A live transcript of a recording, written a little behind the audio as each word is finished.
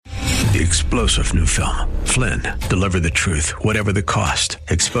The explosive new film, Flynn, deliver the truth, whatever the cost,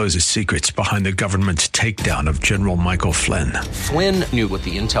 exposes secrets behind the government's takedown of General Michael Flynn. Flynn knew what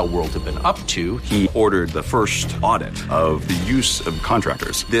the intel world had been up to. He ordered the first audit of the use of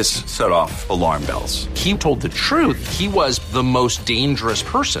contractors. This set off alarm bells. He told the truth. He was the most dangerous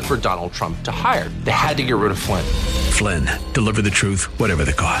person for Donald Trump to hire. They had to get rid of Flynn. Flynn, deliver the truth, whatever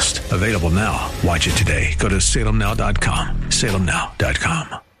the cost. Available now. Watch it today. Go to salemnow.com.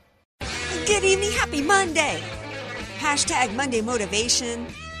 salemnow.com. Good evening. Happy Monday. Hashtag Monday Motivation.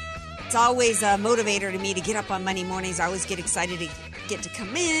 It's always a motivator to me to get up on Monday mornings. I always get excited to get to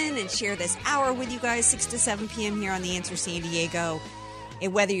come in and share this hour with you guys, 6 to 7 p.m. here on The Answer San Diego.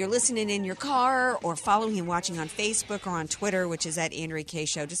 And whether you're listening in your car or following and watching on Facebook or on Twitter, which is at Andrea K.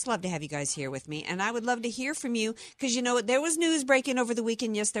 Show, just love to have you guys here with me. And I would love to hear from you because, you know what, there was news breaking over the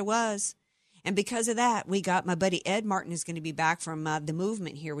weekend. Yes, there was. And because of that, we got my buddy Ed Martin is going to be back from The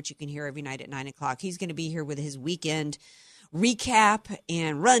Movement here, which you can hear every night at 9 o'clock. He's going to be here with his weekend recap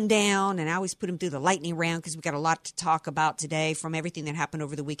and rundown. And I always put him through the lightning round because we got a lot to talk about today from everything that happened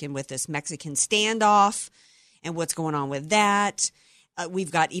over the weekend with this Mexican standoff and what's going on with that.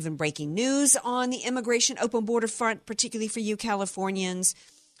 We've got even breaking news on the immigration open border front, particularly for you Californians.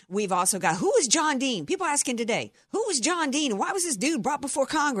 We've also got, who is John Dean? People asking today, who was John Dean? And why was this dude brought before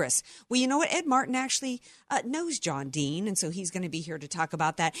Congress? Well, you know what? Ed Martin actually knows John Dean, and so he's going to be here to talk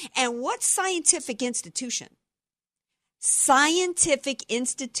about that. And what scientific institution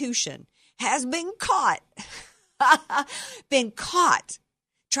has been caught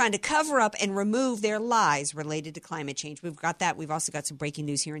trying to cover up and remove their lies related to climate change? We've got that. We've also got some breaking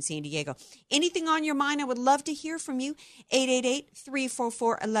news here in San Diego. Anything on your mind? I would love to hear from you.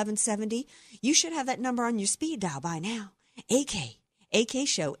 888-344-1170. You should have that number on your speed dial by now. AK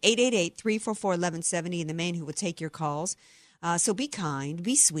Show, 888-344-1170, and the man who will take your calls. So be kind,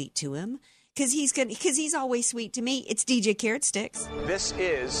 be sweet to him, because he's always sweet to me. It's DJ Carrot Sticks. This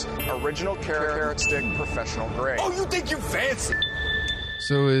is original Carrot Stick professional grade. Oh, you think you're fancy?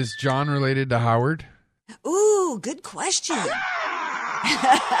 So is John related to Howard? Ooh, good question.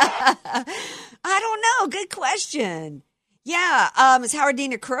 I don't know. Good question. Yeah. Is Howard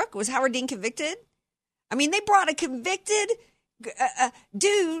Dean a crook? Was Howard Dean convicted? I mean, they brought a convicted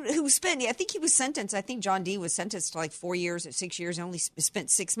dude who spent, I think he was sentenced. I think John Dean was sentenced to like 4 years or 6 years, and only spent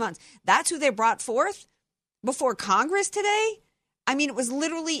 6 months. That's who they brought forth before Congress today? I mean, it was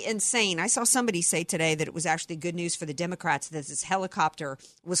literally insane. I saw somebody say today that it was actually good news for the Democrats that this helicopter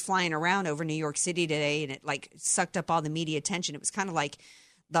was flying around over New York City today, and it like sucked up all the media attention. It was kind of like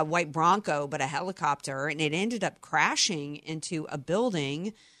the white Bronco, but a helicopter, and it ended up crashing into a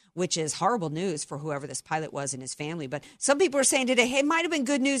building, which is horrible news for whoever this pilot was and his family. But some people are saying today, hey, it might have been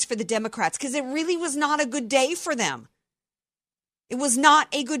good news for the Democrats because it really was not a good day for them. It was not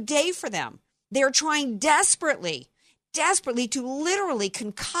a good day for them. They're trying desperately to literally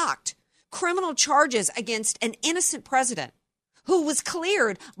concoct criminal charges against an innocent president who was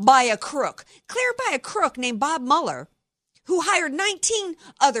cleared by a crook named Bob Mueller, who hired 19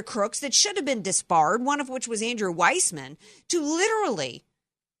 other crooks that should have been disbarred, one of which was Andrew Weissman, to literally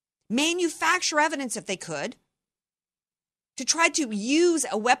manufacture evidence if they could, to try to use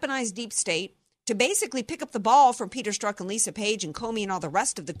a weaponized deep state to basically pick up the ball from Peter Strzok and Lisa Page and Comey and all the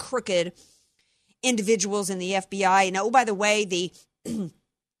rest of the crooked individuals in the FBI. And oh, by the way, the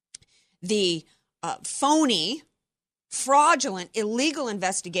phony, fraudulent, illegal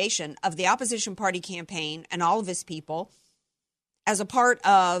investigation of the opposition party campaign and all of his people as a part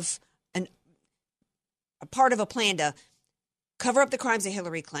of a plan to cover up the crimes of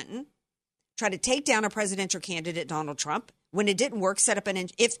Hillary Clinton, try to take down a presidential candidate, Donald Trump. When it didn't work, set up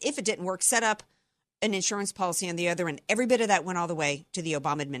if it didn't work, set up an insurance policy on the other end. Every bit of that went all the way to the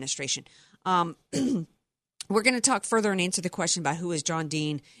Obama administration. We're going to talk further and answer the question about who is John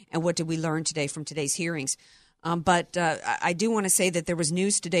Dean and what did we learn today from today's hearings. But I do want to say that there was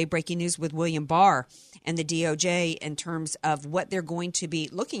news today, breaking news with William Barr and the DOJ in terms of what they're going to be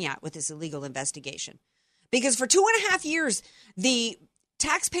looking at with this illegal investigation. Because for 2.5 years, the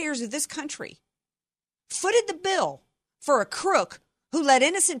taxpayers of this country footed the bill for a crook who let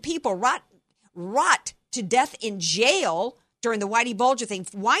innocent people rot to death in jail during the Whitey Bulger thing.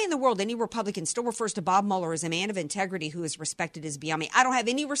 Why in the world any Republican still refers to Bob Mueller as a man of integrity who is respected is beyond me. I don't have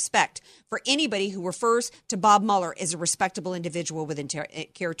any respect for anybody who refers to Bob Mueller as a respectable individual with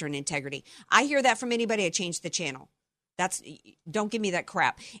character and integrity. I hear that from anybody, I change the channel. Don't give me that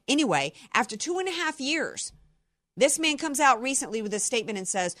crap. Anyway, after 2.5 years, this man comes out recently with a statement and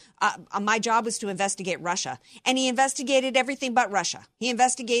says, my job was to investigate Russia. And he investigated everything but Russia. He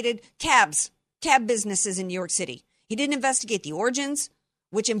investigated cab businesses in New York City. He didn't investigate the origins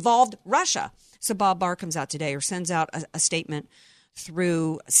which involved Russia. So Bob Barr comes out today, or sends out a statement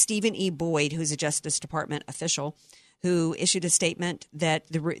through Stephen E. Boyd, who's a Justice Department official, who issued a statement that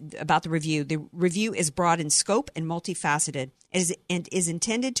about the review. The review is broad in scope and multifaceted, and is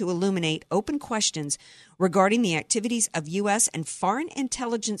intended to illuminate open questions regarding the activities of U.S. and foreign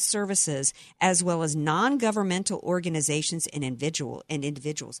intelligence services, as well as non-governmental organizations and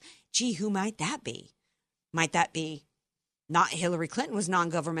individuals. Gee, who might that be? Might that be not Hillary Clinton was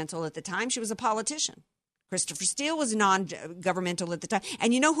non-governmental at the time? She was a politician. Christopher Steele was non-governmental at the time.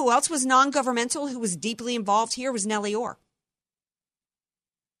 And you know who else was non-governmental, who was deeply involved here, was Nellie Orr.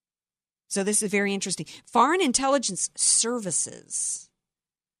 So this is very interesting. Foreign intelligence services,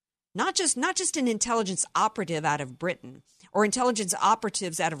 not just an intelligence operative out of Britain or intelligence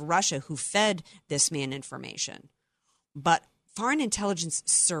operatives out of Russia who fed this man information, but foreign intelligence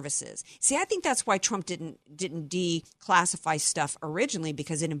services. See, I think that's why Trump didn't declassify stuff originally,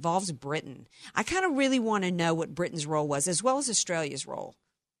 because it involves Britain. I kind of really want to know what Britain's role was, as well as Australia's role.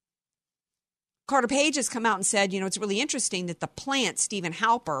 Carter Page has come out and said, it's really interesting that the plant, Stephen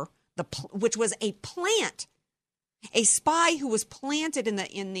Halper, which was a plant, a spy who was planted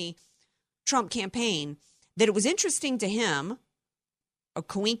in the Trump campaign, that it was interesting to him, a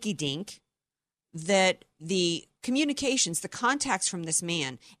coinky-dink, that the communications, the contacts from this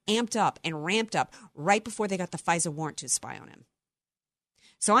man amped up and ramped up right before they got the FISA warrant to spy on him.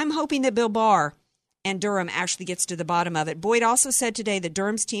 So I'm hoping that Bill Barr and Durham actually gets to the bottom of it. Boyd also said today that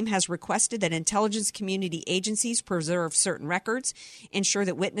Durham's team has requested that intelligence community agencies preserve certain records, ensure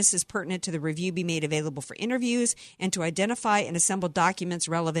that witnesses pertinent to the review be made available for interviews, and to identify and assemble documents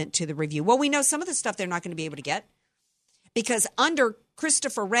relevant to the review. Well, we know some of the stuff they're not going to be able to get, because under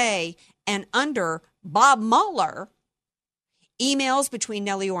Christopher Wray and under Bob Mueller, emails between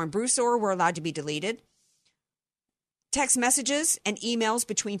Nellie Orr and Bruce Orr were allowed to be deleted. Text messages and emails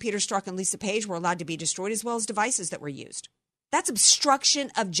between Peter Strzok and Lisa Page were allowed to be destroyed, as well as devices that were used. That's obstruction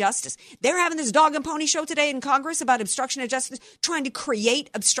of justice. They're having this dog and pony show today in Congress about obstruction of justice, trying to create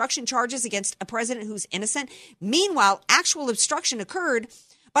obstruction charges against a president who's innocent. Meanwhile, actual obstruction occurred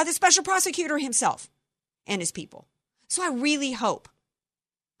by the special prosecutor himself and his people. So I really hope,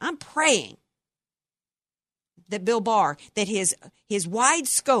 I'm praying that Bill Barr, that his wide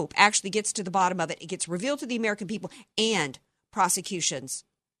scope actually gets to the bottom of it. It gets revealed to the American people, and prosecutions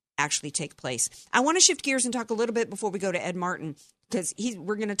actually take place. I want to shift gears and talk a little bit before we go to Ed Martin, because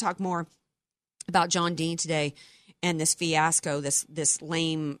we're going to talk more about John Dean today and this fiasco, this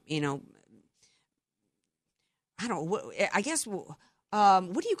lame, I don't know, I guess, what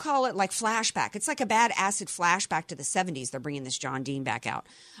do you call it? Like flashback. It's like a bad acid flashback to the 70s. They're bringing this John Dean back out.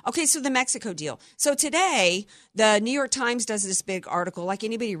 Okay, so the Mexico deal. So today, the New York Times does this big article, like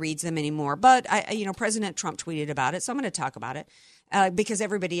anybody reads them anymore. But, President Trump tweeted about it, so I'm going to talk about it because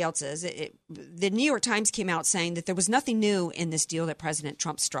everybody else is. The New York Times came out saying that there was nothing new in this deal that President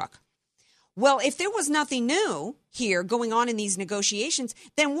Trump struck. Well, if there was nothing new here going on in these negotiations,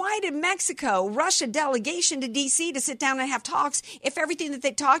 then why did Mexico rush a delegation to D.C. to sit down and have talks if everything that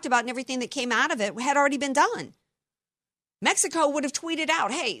they talked about and everything that came out of it had already been done? Mexico would have tweeted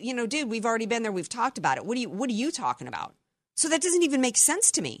out, hey, dude, we've already been there. We've talked about it. What are you talking about? So that doesn't even make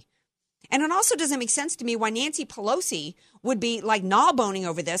sense to me. And it also doesn't make sense to me why Nancy Pelosi would be like gnawboning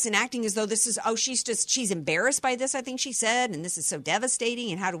over this and acting as though this is, she's embarrassed by this, I think she said, and this is so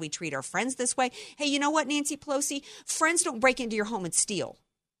devastating, and how do we treat our friends this way? Hey, you know what, Nancy Pelosi? Friends don't break into your home and steal.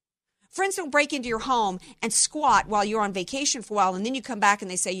 Friends don't break into your home and squat while you're on vacation for a while, and then you come back and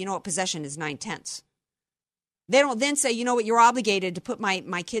they say, possession is 9/10. They don't then say, you're obligated to put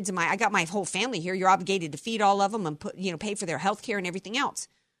my kids in I got my whole family here. You're obligated to feed all of them and pay for their health care and everything else.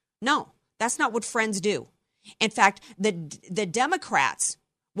 No, that's not what friends do. In fact, the Democrats,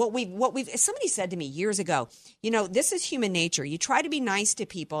 somebody said to me years ago, this is human nature. You try to be nice to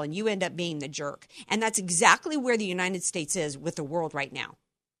people and you end up being the jerk. And that's exactly where the United States is with the world right now.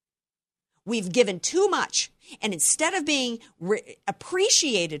 We've given too much. And instead of being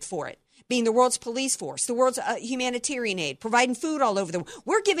appreciated for it, being the world's police force, the world's humanitarian aid, providing food all over the world,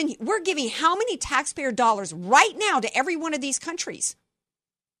 we're giving how many taxpayer dollars right now to every one of these countries?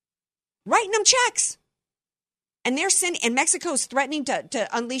 Writing them checks. And and Mexico's threatening to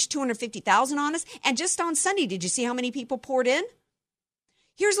unleash 250,000 on us. And just on Sunday, did you see how many people poured in?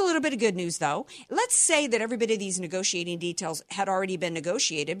 Here's a little bit of good news, though. Let's say that every bit of these negotiating details had already been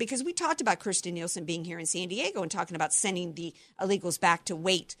negotiated, because we talked about Kirstjen Nielsen being here in San Diego and talking about sending the illegals back to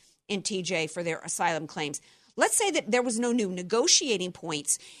wait in TJ for their asylum claims. Let's say that there was no new negotiating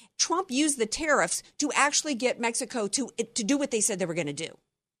points. Trump used the tariffs to actually get Mexico to do what they said they were going to do.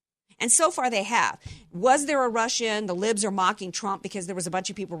 And so far they have. Was there a rush in? The libs are mocking Trump because there was a bunch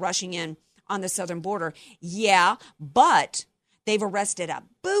of people rushing in on the southern border. Yeah, but they've arrested a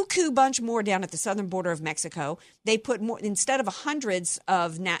buku bunch more down at the southern border of Mexico. They put more, instead of hundreds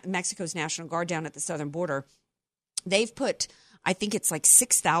of Mexico's National Guard down at the southern border, they've put, I think it's like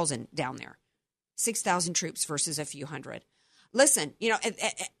 6,000 down there. 6,000 troops versus a few hundred. Listen, you know,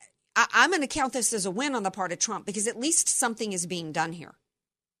 I'm going to count this as a win on the part of Trump because at least something is being done here.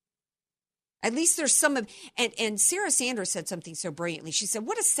 At least there's some of, and Sarah Sanders said something so brilliantly. She said,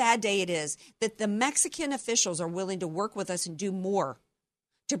 what a sad day it is that the Mexican officials are willing to work with us and do more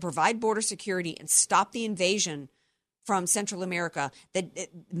to provide border security and stop the invasion from Central America. That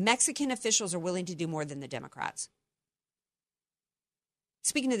Mexican officials are willing to do more than the Democrats.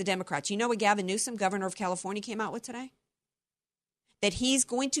 Speaking of the Democrats, you know what Gavin Newsom, governor of California, came out with today? That he's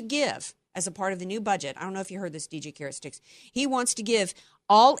going to give, as a part of the new budget, I don't know if you heard this, DJ Carrot Sticks, he wants to give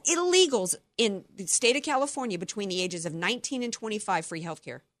all illegals in the state of California between the ages of 19 and 25 free health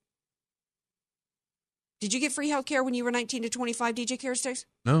care. Did you get free health care when you were 19 to 25, DJ Carrot Sticks?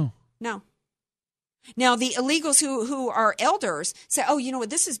 No. No. Now, the illegals who are elders say, oh, you know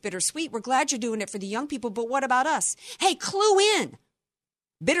what, this is bittersweet. We're glad you're doing it for the young people, but what about us? Hey, clue in.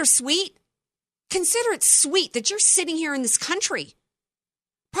 Bittersweet? Consider it sweet that you're sitting here in this country,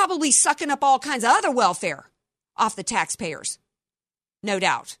 probably sucking up all kinds of other welfare off the taxpayers. No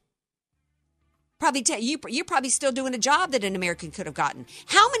doubt. Probably you're probably still doing a job that an American could have gotten.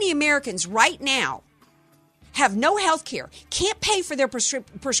 How many Americans right now have no health care, can't pay for their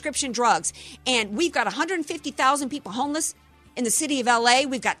prescription drugs, and we've got 150,000 people homeless in the city of L.A.?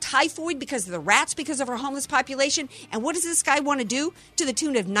 We've got typhoid because of the rats, because of our homeless population. And what does this guy want to do to the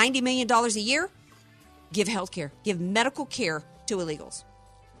tune of $90 million a year? Give health care, give medical care to illegals.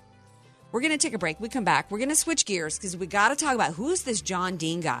 We're going to take a break. We come back. We're going to switch gears because we got to talk about who is this John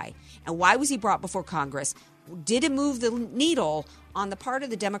Dean guy and why was he brought before Congress? Did it move the needle on the part of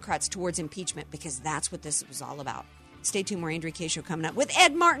the Democrats towards impeachment? Because that's what this was all about. Stay tuned. More Andrea Kaye Show coming up with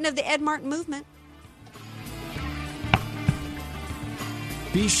Ed Martin of the Ed Martin Movement.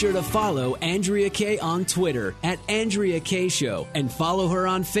 Be sure to follow Andrea Kaye on Twitter at Andrea Kaye Show and follow her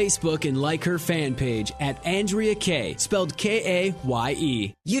on Facebook and like her fan page at Andrea Kaye, spelled Kaye.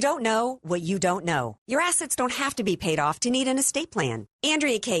 You don't know what you don't know. Your assets don't have to be paid off to need an estate plan.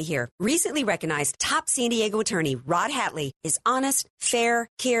 Andrea Kaye here. Recently recognized top San Diego attorney Rod Hatley is honest, fair,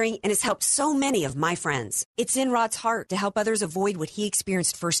 caring, and has helped so many of my friends. It's in Rod's heart to help others avoid what he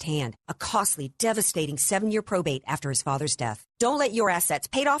experienced firsthand, a costly, devastating 7-year probate after his father's death. Don't let your assets,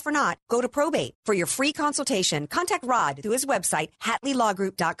 paid off or not, go to probate. For your free consultation, contact Rod through his website,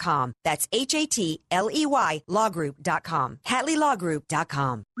 HatleyLawGroup.com. That's HATLEY lawgroup.com.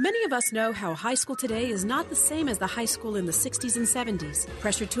 HatleyLawGroup.com. Many of us know how high school today is not the same as the high school in the 60s and 70s.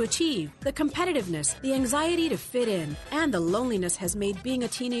 Pressure to achieve, the competitiveness, the anxiety to fit in, and the loneliness has made being a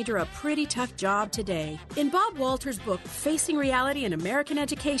teenager a pretty tough job today. In Bob Walter's book, Facing Reality in American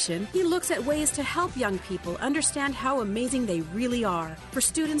Education, he looks at ways to help young people understand how amazing they really are, for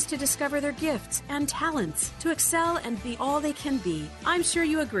students to discover their gifts and talents, to excel and be all they can be. I'm sure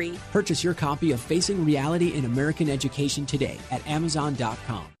you agree. Purchase your copy of Facing Reality in American Education today at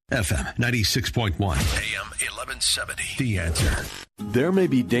Amazon.com. FM 96.1, AM 1170. The Answer. There may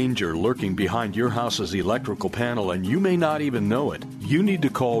be danger lurking behind your house's electrical panel, and you may not even know it. You need to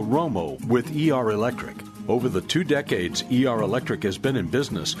call Romo with ER Electric. Over the 2 decades ER Electric has been in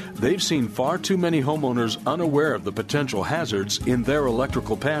business, they've seen far too many homeowners unaware of the potential hazards in their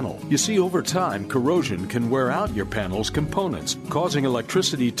electrical panel. You see, over time, corrosion can wear out your panel's components, causing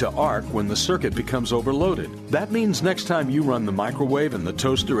electricity to arc when the circuit becomes overloaded. That means next time you run the microwave and the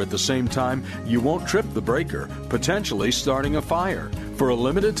toaster at the same time, you won't trip the breaker, potentially starting a fire. For a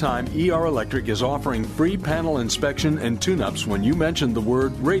limited time, ER Electric is offering free panel inspection and tune-ups when you mention the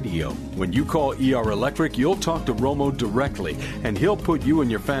word radio. When you call ER Electric, you'll talk to Romo directly, and he'll put you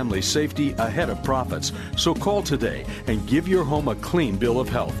and your family's safety ahead of profits. So call today and give your home a clean bill of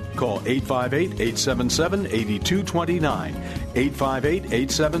health. Call 858-877-8229,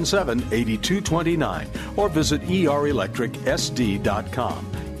 858-877-8229, or visit erelectricsd.com.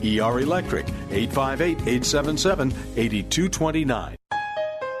 ER Electric, 858-877-8229.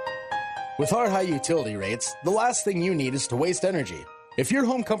 With our high utility rates, the last thing you need is to waste energy. If your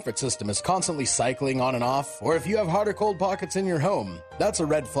home comfort system is constantly cycling on and off, or if you have hot or cold pockets in your home, that's a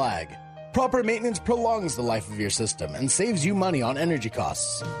red flag. Proper maintenance prolongs the life of your system and saves you money on energy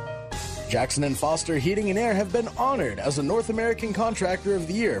costs. Jackson & Foster Heating and Air have been honored as a North American Contractor of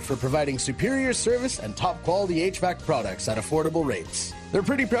the Year for providing superior service and top quality HVAC products at affordable rates. They're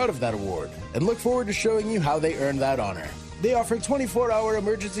pretty proud of that award and look forward to showing you how they earned that honor. They offer 24-hour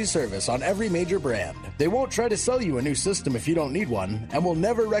emergency service on every major brand. They won't try to sell you a new system if you don't need one, and will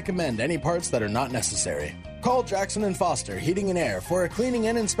never recommend any parts that are not necessary. Call Jackson & Foster Heating and Air for a cleaning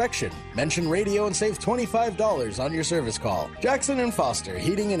and inspection. Mention radio and save $25 on your service call. Jackson & Foster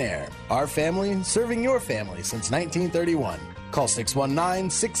Heating and Air. Our family serving your family since 1931. Call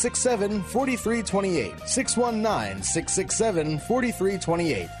 619-667-4328.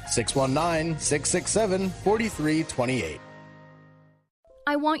 619-667-4328. 619-667-4328.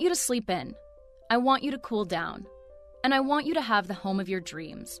 I want you to sleep in. I want you to cool down. And I want you to have the home of your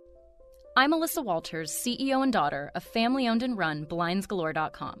dreams. I'm Alyssa Walters, CEO and daughter of family-owned and run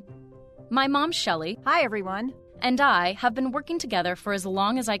BlindsGalore.com. My mom, Shelley. Hi, everyone. And I have been working together for as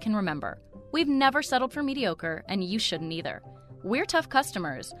long as I can remember. We've never settled for mediocre, and you shouldn't either. We're tough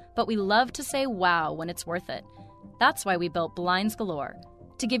customers, but we love to say wow when it's worth it. That's why we built Blinds Galore,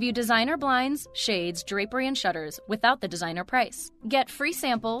 to give you designer blinds, shades, drapery, and shutters without the designer price. Get free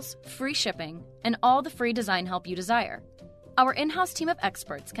samples, free shipping, and all the free design help you desire. Our in-house team of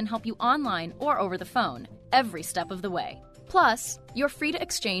experts can help you online or over the phone every step of the way. Plus, you're free to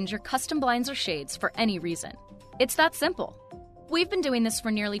exchange your custom blinds or shades for any reason. It's that simple. We've been doing this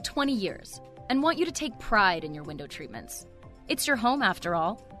for nearly 20 years and want you to take pride in your window treatments. It's your home, after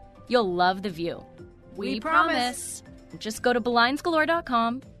all. You'll love the view. We promise. Just go to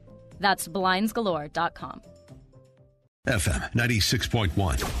BlindsGalore.com. That's BlindsGalore.com. FM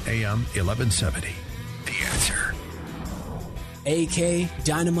 96.1, AM 1170. The Answer. AK,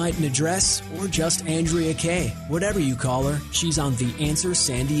 Dynamite and Address, or just Andrea K. Whatever you call her, she's on The Answer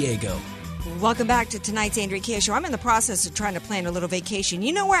San Diego. Welcome back to tonight's Andrea K. Show. I'm in the process of trying to plan a little vacation.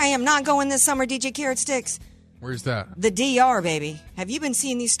 You know where I am not going this summer, DJ Carrot Sticks? Where's that? The DR, baby. Have you been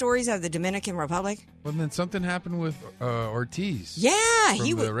seeing these stories out of the Dominican Republic? Well, then something happened with Ortiz. Yeah,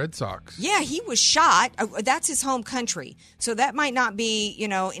 from the Red Sox. Yeah, he was shot. That's his home country. So that might not be,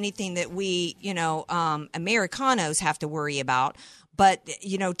 anything that we, Americanos have to worry about. But,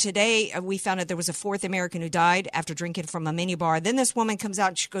 today we found out there was a fourth American who died after drinking from a minibar. Then this woman comes out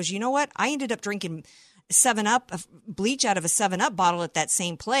and she goes, you know what? I ended up drinking 7-Up, bleach out of a 7-Up bottle at that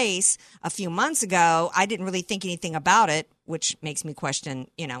same place a few months ago. I didn't really think anything about it, which makes me question,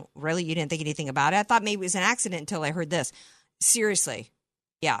 really, you didn't think anything about it? I thought maybe it was an accident until I heard this. Seriously.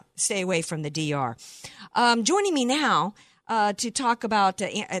 Yeah, stay away from the DR. Joining me now to talk about,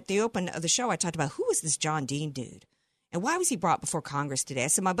 at the open of the show, I talked about who is this John Dean dude? And why was he brought before Congress today? I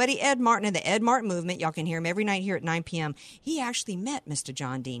said, my buddy Ed Martin of the Ed Martin Movement, y'all can hear him every night here at 9 p.m. He actually met Mr.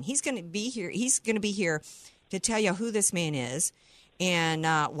 John Dean. He's going to be here. He's going to be here to tell you who this man is and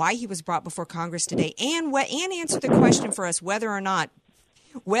why he was brought before Congress today, and answer the question for us whether or not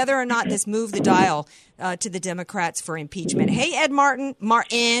this moved the dial to the Democrats for impeachment. Hey, Ed Martin,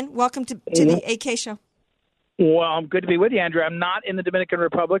 welcome to the AK Show. Well, I'm good to be with you, Andrew. I'm not in the Dominican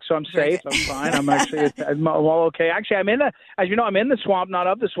Republic, so I'm safe. I'm fine. I'm all okay. Actually, I'm in the swamp, not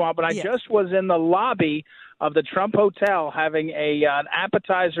of the swamp, but I just was in the lobby of the Trump Hotel having an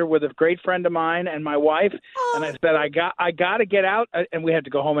appetizer with a great friend of mine and my wife. Oh. And I said, I got to get out, and we had to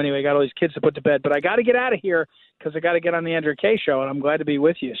go home anyway. I got all these kids to put to bed, but I got to get out of here because I got to get on the Andrew K. Show, and I'm glad to be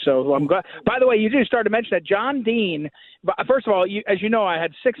with you. So I'm glad. By the way, you just started to mention that John Dean. First of all, as you know, I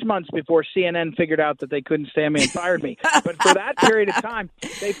had 6 months before CNN figured out that they couldn't stand me and fired me. But for that period of time,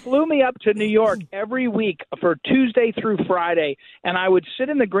 they flew me up to New York every week for Tuesday through Friday, and I would sit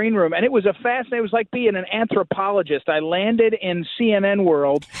in the green room, and it was it was like being an anthropologist. I landed in CNN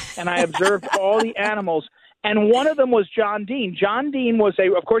world, and I observed all the animals. And one of them was John Dean. John Dean was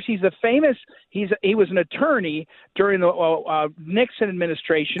of course, he was an attorney during the Nixon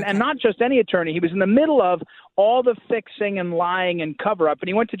administration, and not just any attorney. He was in the middle of all the fixing and lying and cover-up, and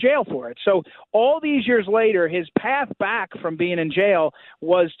he went to jail for it. So all these years later, his path back from being in jail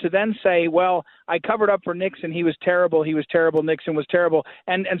was to then say, well, I covered up for Nixon. He was terrible. Nixon was terrible.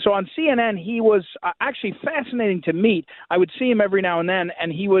 And so on CNN, he was actually fascinating to meet. I would see him every now and then,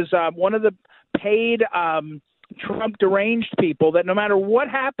 and he was one of the paid Trump deranged people that no matter what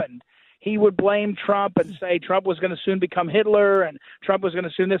happened, he would blame Trump and say Trump was going to soon become Hitler and Trump was going to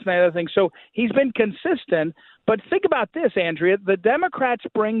soon this and that other thing. So he's been consistent. But think about this, Andrea. The Democrats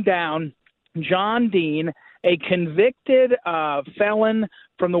bring down John Dean, a convicted felon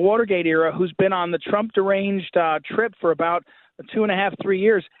from the Watergate era who's been on the Trump deranged trip for about 2.5, 3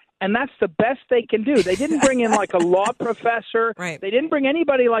 years. And that's the best they can do. They didn't bring in like a law professor. Right. They didn't bring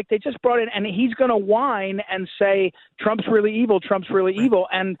anybody like they just brought in. And he's going to whine and say, Trump's really evil.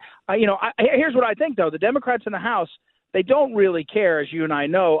 And, here's what I think, though. The Democrats in the House, they don't really care, as you and I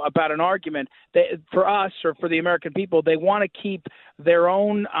know, about an argument. For us or for the American people, they want to keep their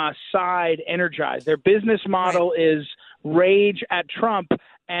own side energized. Their business model is rage at Trump,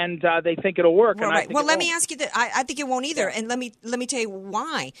 and they think it'll work. Well, and I think let me ask you that. I think it won't either, and let me tell you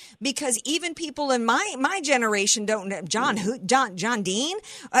why. Because even people in my generation don't. John Dean,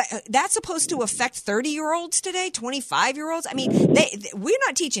 that's supposed to affect 30-year-olds today, 25-year-olds. I mean, we're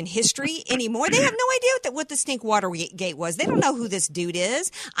not teaching history anymore. They have no idea what the stink Watergate was. They don't know who this dude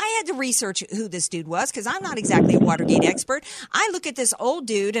is. I had to research who this dude was because I'm not exactly a Watergate expert. I look at this old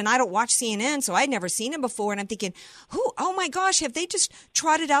dude, and I don't watch CNN, so I'd never seen him before, and I'm thinking, oh my gosh, have they just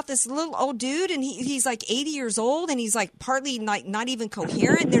trotted out this little old dude, and he's like 80 years old, and he's like partly not even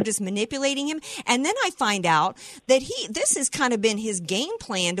coherent, and they're just manipulating him. And then I find out that this has kind of been his game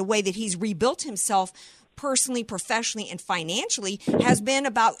plan, the way that he's rebuilt himself personally, professionally, and financially, has been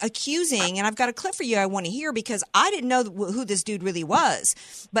about accusing, and I've got a clip for you I want to hear because I didn't know who this dude really was.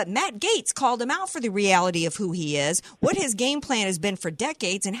 But Matt Gaetz called him out for the reality of who he is, what his game plan has been for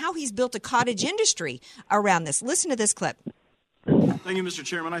decades, and how he's built a cottage industry around this. Listen to this clip. Thank you, Mr.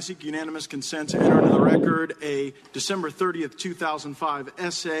 Chairman. I seek unanimous consent to enter into the record a December 30th, 2005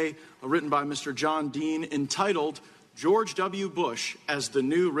 essay written by Mr. John Dean entitled George W. Bush as the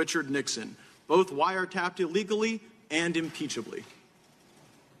New Richard Nixon, both wiretapped illegally and impeachably.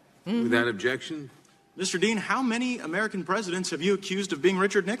 Mm-hmm. Without objection? Mr. Dean, how many American presidents have you accused of being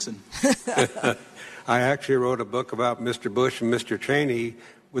Richard Nixon? I actually wrote a book about Mr. Bush and Mr. Cheney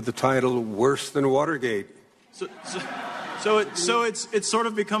with the title Worse Than Watergate. So it's sort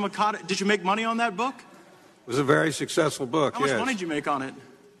of become a cottage. Did you make money on that book? It was a very successful book, How much yes. money did you make on it?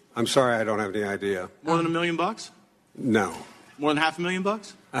 I'm sorry, I don't have any idea. More than $1 million? No. More than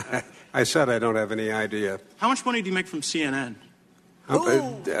 $500,000? I said I don't have any idea. How much money do you make from CNN?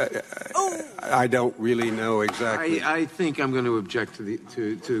 I don't really know exactly. I think I'm going to object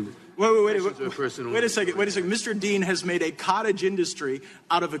to Wait a second. Mr. Dean has made a cottage industry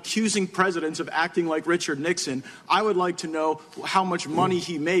out of accusing presidents of acting like Richard Nixon. I would like to know how much money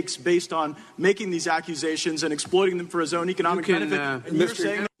he makes based on making these accusations and exploiting them for his own economic benefit. And you're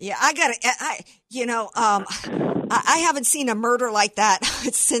saying yeah, I haven't seen a murder like that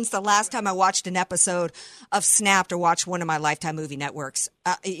since the last time I watched an episode of Snapped or watched one of my Lifetime movie networks,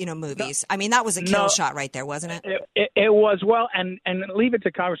 movies. I mean, that was a kill shot right there, wasn't it? It was. Well, and leave it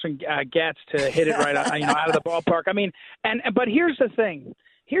to Congressman Gaetz to hit it right out of the ballpark. I mean, but here's the thing.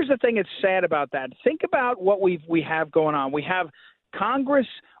 Here's the thing that's sad about that. Think about what we have going on. We have Congress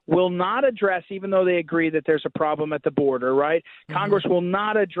will not address, even though they agree that there's a problem at the border, right? Mm-hmm. Congress will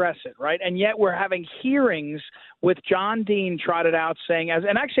not address it, right? And yet we're having hearings with John Dean trotted out saying,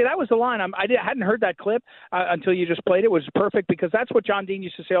 and actually that was the line. I hadn't heard that clip until you just played it. It was perfect because that's what John Dean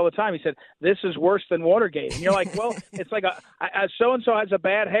used to say all the time. He said, this is worse than Watergate. And you're like, well, it's like so-and-so has a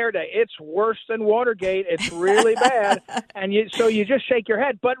bad hair day. It's worse than Watergate. It's really bad. And so you just shake your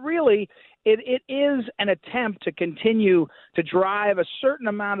head. But really, it is an attempt to continue to drive a certain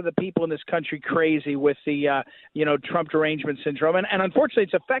amount of the people in this country crazy with the, Trump derangement syndrome. And unfortunately,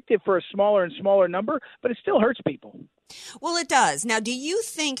 it's effective for a smaller and smaller number, but it still hurts people. Well, it does. Now, do you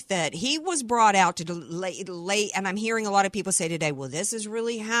think that he was brought out to lay, and I'm hearing a lot of people say today, well, this is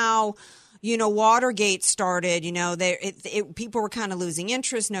really how Watergate started. People were kind of losing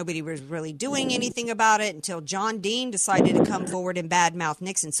interest. Nobody was really doing anything about it until John Dean decided to come forward and badmouth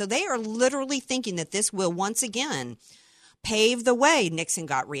Nixon. So they are literally thinking that this will once again pave the way. Nixon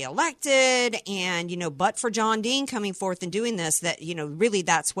got reelected, and but for John Dean coming forth and doing this, that really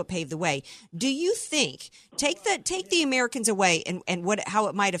that's what paved the way. Do you think take the Americans away and how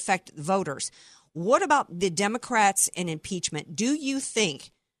it might affect voters? What about the Democrats and impeachment? Do you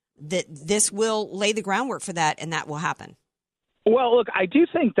think that this will lay the groundwork for that and that will happen? Well, look, I do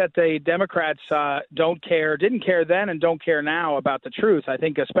think that the Democrats didn't care then and don't care now about the truth. I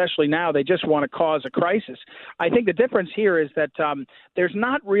think especially now they just want to cause a crisis. I think the difference here is that there's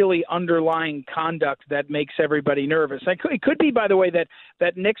not really underlying conduct that makes everybody nervous. It could be, by the way, that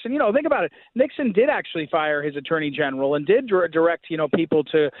Nixon, think about it. Nixon did actually fire his attorney general and did direct, people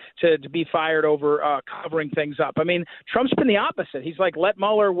to be fired over covering things up. I mean, Trump's been the opposite. He's like, let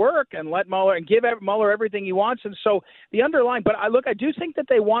Mueller work and let Mueller and give Mueller everything he wants. And so the underlying, but I do think that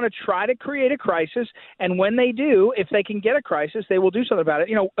they want to try to create a crisis. And when they do, if they can get a crisis, they will do something about it.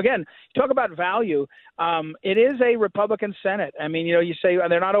 Again, talk about value. It is a Republican Senate. I mean, you say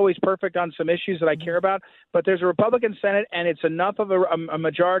they're not always perfect on some issues that I care about, but there's a Republican Senate, and it's enough of a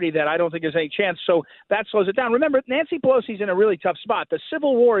majority that I don't think there's any chance. So that slows it down. Remember, Nancy Pelosi's in a really tough spot. The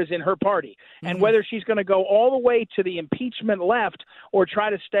Civil War is in her party, and whether she's going to go all the way to the impeachment left or try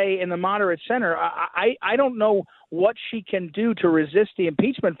to stay in the moderate center, I don't know what she can do to resist the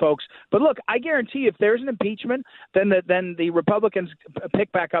impeachment, folks. But look, I guarantee you, if there's an impeachment, then the Republicans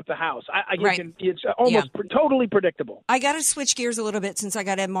pick back up the House. It's almost totally predictable. I got to switch gears a little bit since I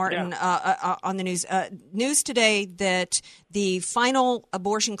got Ed Martin on the news. News today that the final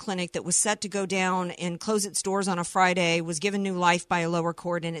abortion clinic that was set to go down and close its doors on a Friday was given new life by a lower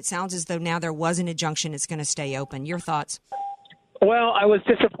court, and it sounds as though now there was an injunction. It's going to stay open. Your thoughts? Well, I was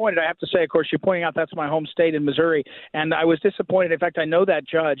disappointed. I have to say, of course, you're pointing out that's my home state in Missouri, and I was disappointed. In fact, I know that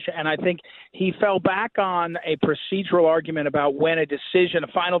judge, and I think he fell back on a procedural argument about when a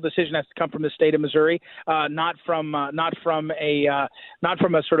final decision has to come from the state of Missouri, not from a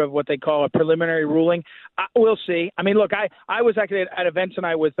sort of what they call a preliminary ruling. We'll see. I mean, look, I was actually at event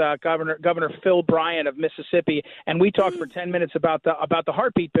tonight with Governor Phil Bryant of Mississippi, and we talked for 10 minutes about the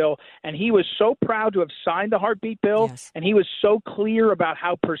heartbeat bill, and he was so proud to have signed the heartbeat bill, and he was so clear about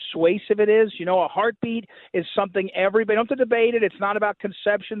how persuasive it is. You know, a heartbeat is something everybody don't have to debate it. It's not about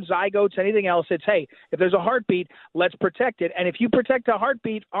conception, zygotes, anything else. It's, hey, if there's a heartbeat, let's protect it. And if you protect a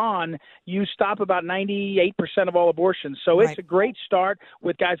heartbeat you stop about 98% of all abortions. So it's a great start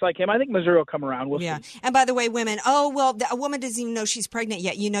with guys like him. I think Missouri will come around. We'll see. And by the way, women, a woman doesn't even know she's pregnant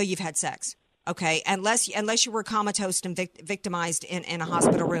yet. You know you've had sex. Okay, unless you were comatose and victimized in a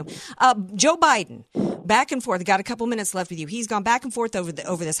hospital room. Joe Biden, back and forth. Got a couple minutes left with you. He's gone back and forth over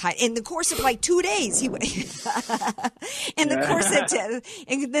this high in the course of like 2 days. In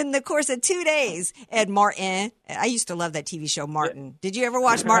the course of 2 days, Ed Martin. I used to love that TV show, Martin. Did you ever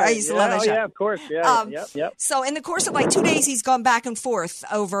watch Martin? I used to love that show. Yeah, of course. Yeah. Yep. So in the course of like 2 days, he's gone back and forth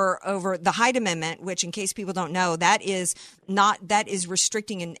over the Hyde Amendment, which, in case people don't know, that is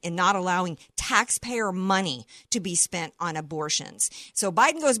restricting and not allowing taxpayer money to be spent on abortions. So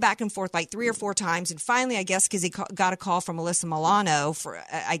Biden goes back and forth like 3 or 4 times, and finally, I guess because he got a call from Alyssa Milano,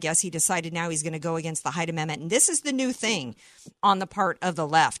 I guess he decided now he's going to go against the Hyde Amendment. And this is the new thing on the part of the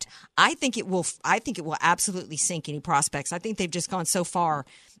left. I think it will absolutely sink any prospects. I think they've just gone so far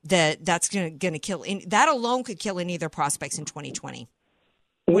that's going to kill. That alone could kill any of their prospects in 2020.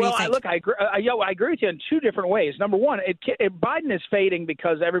 Well, I agree with you in 2 different ways. Number one, Biden is fading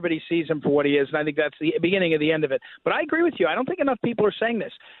because everybody sees him for what he is, and I think that's the beginning of the end of it. But I agree with you. I don't think enough people are saying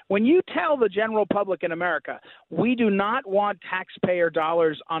this. When you tell the general public in America, we do not want taxpayer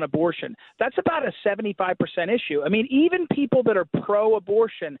dollars on abortion, that's about a 75% issue. I mean, even people that are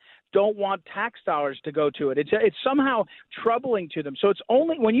pro-abortion don't want tax dollars to go to it. It's somehow troubling to them. So it's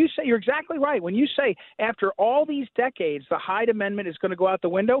only when you say, you're exactly right, when you say after all these decades the Hyde Amendment is going to go out the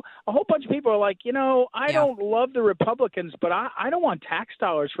window, a whole bunch of people are like, I don't love the Republicans, but I don't want tax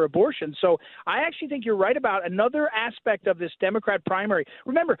dollars for abortion. So I actually think you're right about another aspect of this Democrat primary.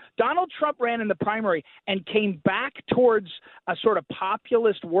 Remember, Donald Trump ran in the primary and came back towards a sort of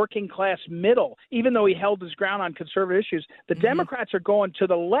populist working class middle, even though he held his ground on conservative issues. The Democrats are going to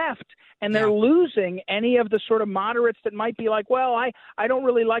the left, and they're losing any of the sort of moderates that might be like, well, I don't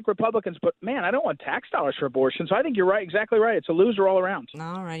really like Republicans, but man, I don't want tax dollars for abortion. So I think you're right, exactly right. It's a loser all around.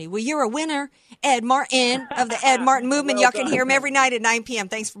 All righty. Well, you're a winner, Ed Martin of the Ed Martin Movement. Y'all can hear him every night at 9 p.m.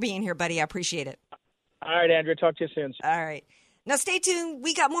 Thanks for being here, buddy. I appreciate it. All right, Andrew. Talk to you soon. All right. Now, stay tuned.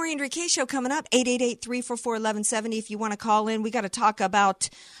 We got more Andrea Kaye Show coming up, 888-344-1170 if you want to call in. We got to talk about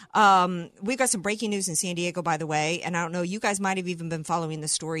we've got some breaking news in San Diego, by the way, and I don't know, you guys might have even been following the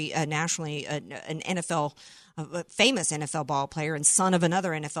story nationally. A famous NFL ball player and son of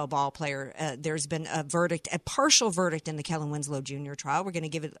another NFL ball player. There's been a partial verdict in the Kellen Winslow Jr. trial. We're going to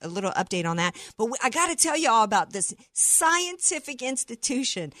give it a little update on that. But I got to tell you all about this scientific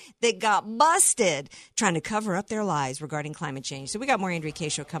institution that got busted trying to cover up their lies regarding climate change. So we got more Andrea Kaye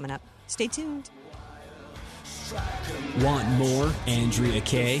Show coming up. Stay tuned. Want more Andrea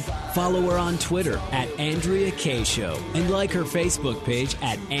Kaye? Follow her on Twitter at Andrea Kaye Show and like her Facebook page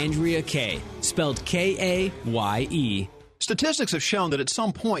at Andrea Kaye, spelled Kaye. Statistics have shown that at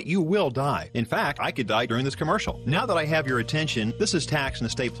some point you will die. In fact, I could die during this commercial. Now that I have your attention, this is tax and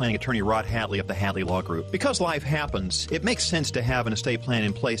estate planning attorney Rod Hadley of the Hadley Law Group. Because life happens, it makes sense to have an estate plan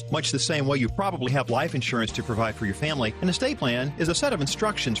in place, much the same way you probably have life insurance to provide for your family. An estate plan is a set of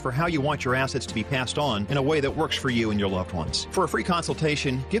instructions for how you want your assets to be passed on in a way that works for you and your loved ones. For a free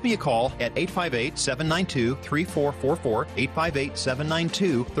consultation, give me a call at 858-792-3444,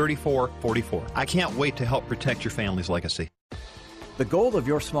 858-792-3444. I can't wait to help protect your family's legacy. The goal of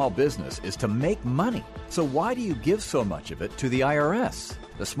your small business is to make money. So why do you give so much of it to the IRS?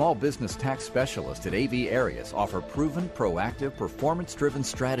 The small business tax specialists at AV Arias offer proven, proactive, performance-driven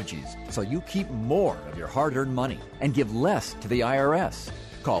strategies so you keep more of your hard-earned money and give less to the IRS.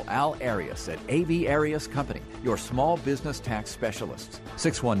 Call Al Arias at AV Arias Company, your small business tax specialists.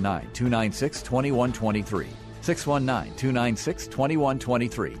 619-296-2123.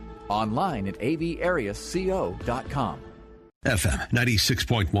 619-296-2123. Online at avareasco.com. FM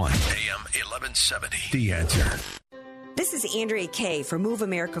 96.1, AM 1170. The Answer. This is Andrea Kay for Move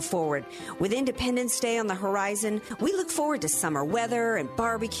America Forward. With Independence Day on the horizon, we look forward to summer weather and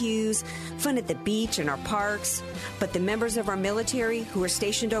barbecues, fun at the beach and our parks. But the members of our military who are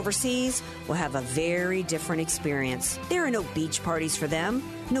stationed overseas will have a very different experience. There are no beach parties for them,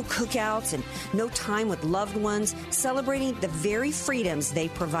 no cookouts, and no time with loved ones celebrating the very freedoms they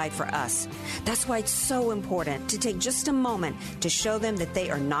provide for us. That's why it's so important to take just a moment to show them that they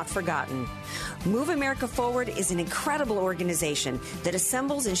are not forgotten. Move America Forward is an incredible organization that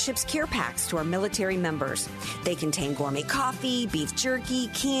assembles and ships care packs to our military members. They contain gourmet coffee, beef jerky,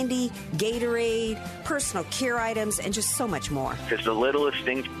 candy, Gatorade, personal care items, and just so much more. Because the littlest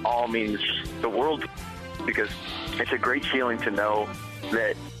thing all means the world, because it's a great feeling to know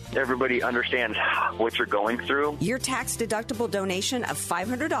that everybody understands what you're going through. Your tax-deductible donation of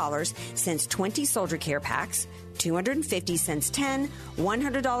 $500 sends 20 soldier care packs, $250 cents 10,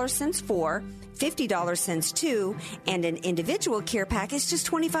 $100 cents 4, $50 cents 2, and an individual care pack is just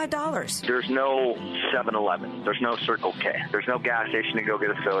 $25. There's no 7-Eleven. There's no Circle K. There's no gas station to go get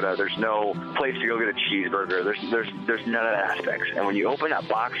a soda. There's no place to go get a cheeseburger. There's none of that aspects. And when you open that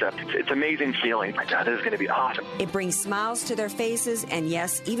box up, it's an amazing feeling. My God, this is going to be awesome. It brings smiles to their faces and,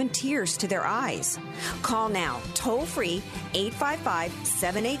 yes, even tears to their eyes. Call now, toll-free,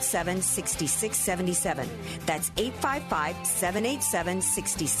 855-787-6677. That's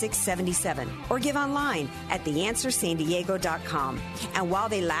 855-787-6677. Or give online at theanswersandiego.com. And while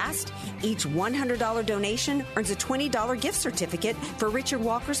they last, each $100 donation earns a $20 gift certificate for Richard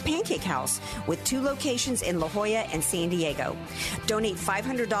Walker's Pancake House, with 2 locations in La Jolla and San Diego. Donate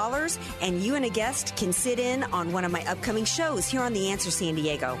 $500 and you and a guest can sit in on one of my upcoming shows here on The Answer San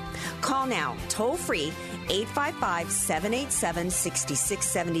Diego. Call now, toll free,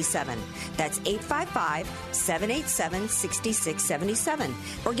 855-787-6677. That's 855-787-6677.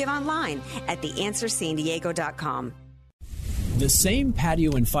 Or give online at theanswersandiego.com. The same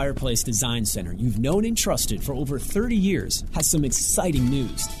patio and fireplace design center you've known and trusted for over 30 years has some exciting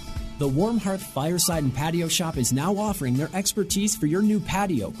news. The Warm Hearth Fireside and Patio Shop is now offering their expertise for your new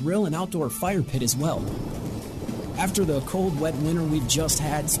patio, grill, and outdoor fire pit as well. After the cold, wet winter we've just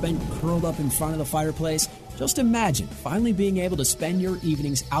had spent curled up in front of the fireplace, just imagine finally being able to spend your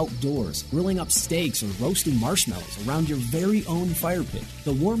evenings outdoors, grilling up steaks or roasting marshmallows around your very own fire pit.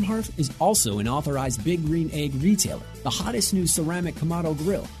 The Warm Hearth is also an authorized Big Green Egg retailer, the hottest new ceramic Kamado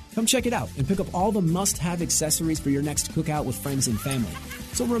grill. Come check it out and pick up all the must-have accessories for your next cookout with friends and family.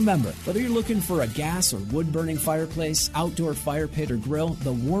 So remember, whether you're looking for a gas or wood-burning fireplace, outdoor fire pit, or grill,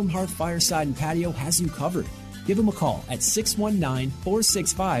 the Warm Hearth Fireside and Patio has you covered. Give them a call at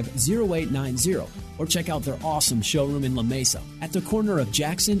 619-465-0890 or check out their awesome showroom in La Mesa at the corner of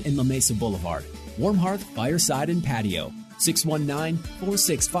Jackson and La Mesa Boulevard. Warm Hearth Fireside and Patio,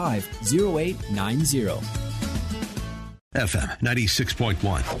 619-465-0890. FM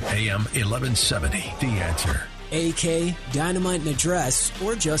 96.1, AM 1170. The Answer. AK, Dynamite in a Dress,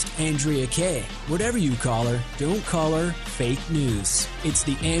 or just Andrea Kay. Whatever you call her, don't call her fake news. It's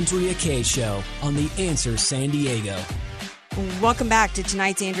the Andrea Kay Show on The Answer San Diego. Welcome back to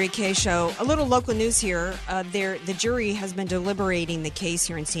tonight's Andrea Kay Show. A little local news here. The jury has been deliberating the case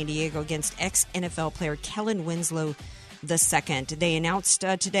here in San Diego against ex-NFL player Kellen Winslow II. They announced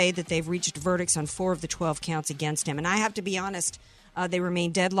today that they've reached verdicts on 4 of the 12 counts against him. And I have to be honest, they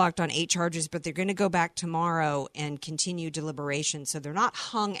remain deadlocked on 8 charges, but they're going to go back tomorrow and continue deliberation. So they're not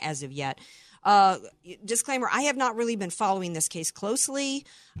hung as of yet. Disclaimer, I have not really been following this case closely.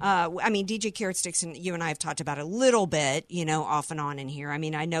 I mean, DJ Carrot Sticks and you and I have talked about it a little bit, off and on in here. I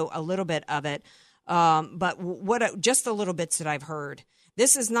mean, I know a little bit of it, but just the little bits that I've heard.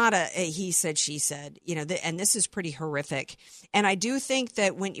 This is not a he said, she said, and this is pretty horrific. And I do think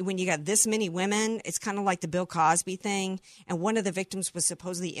that when you got this many women, it's kind of like the Bill Cosby thing. And one of the victims was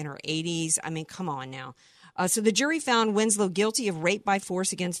supposedly in her 80s. I mean, come on now. So the jury found Winslow guilty of rape by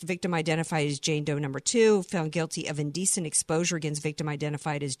force against victim identified as Jane Doe number 2, found guilty of indecent exposure against victim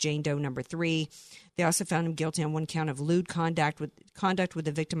identified as Jane Doe number 3. They also found him guilty on one count of lewd conduct with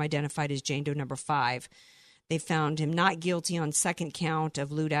the victim identified as Jane Doe number 5. They found him not guilty on second count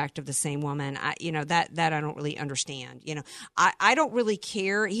of lewd act of the same woman. That I don't really understand. I don't really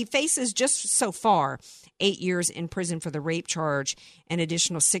care. He faces just so far 8 years in prison for the rape charge and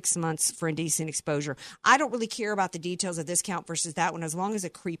additional 6 months for indecent exposure. I don't really care about the details of this count versus that one. As long as a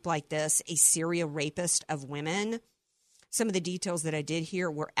creep like this, a serial rapist of women, some of the details that I did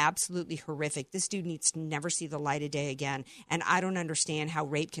hear were absolutely horrific. This dude needs to never see the light of day again. And I don't understand how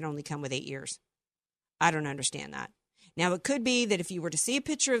rape can only come with 8 years. I don't understand that. Now, it could be that if you were to see a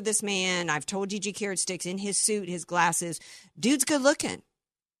picture of this man, I've told DJ Carrot Sticks in his suit, his glasses, dude's good looking.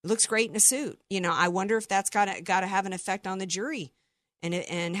 Looks great in a suit. I wonder if that's got to have an effect on the jury,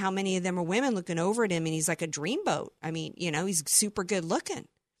 and how many of them are women looking over at him, and he's like a dreamboat. I mean, he's super good looking.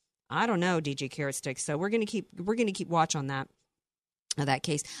 I don't know, DJ Carrot Sticks. So we're gonna keep watch on that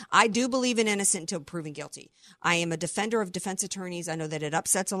case. I do believe in innocent until proven guilty. I am a defender of defense attorneys. I know that it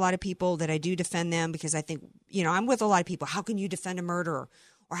upsets a lot of people that I do defend them, because I think, I'm with a lot of people. How can you defend a murderer?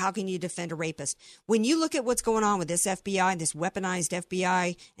 Or how can you defend a rapist? When you look at what's going on with this FBI, this weaponized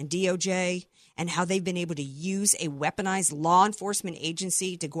FBI and DOJ, and how they've been able to use a weaponized law enforcement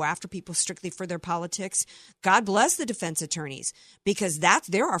agency to go after people strictly for their politics, God bless the defense attorneys, because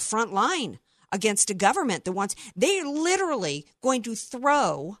they're our front line against a government that wants, they're literally going to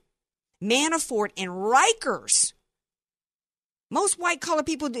throw Manafort and Rikers. Most white-collar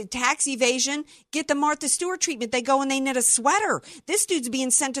people do tax evasion, get the Martha Stewart treatment. They go and they knit a sweater. This dude's being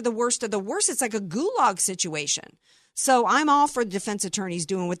sent to the worst of the worst. It's like a gulag situation. So I'm all for the defense attorneys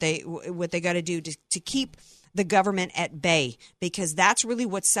doing what they got to do to keep the government at bay, because that's really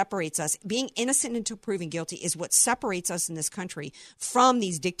what separates us. Being innocent until proven guilty is what separates us in this country from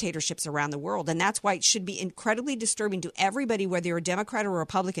these dictatorships around the world. And that's why it should be incredibly disturbing to everybody, whether you're a Democrat or a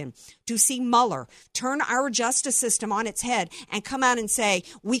Republican, to see Mueller turn our justice system on its head and come out and say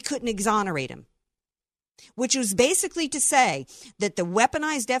we couldn't exonerate him, which was basically to say that the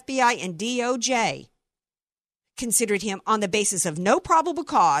weaponized FBI and DOJ considered him on the basis of no probable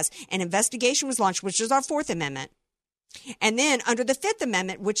cause. An investigation was launched, which is our Fourth Amendment. And then under the Fifth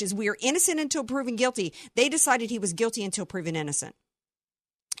Amendment, which is we are innocent until proven guilty, they decided he was guilty until proven innocent.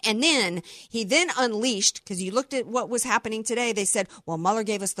 And then he then unleashed, because you looked at what was happening today, they said, well, Mueller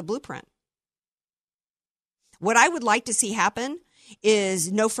gave us the blueprint. What I would like to see happen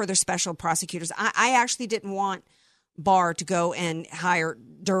is no further special prosecutors. I actually didn't want Barr to go and hire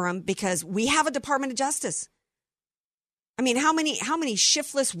Durham, because we have a Department of Justice. I mean, how many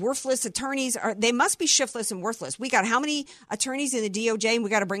shiftless, worthless attorneys are? They must be shiftless and worthless. We got how many attorneys in the DOJ, and we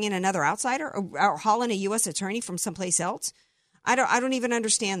got to bring in another outsider or haul in a U.S. attorney from someplace else? I don't even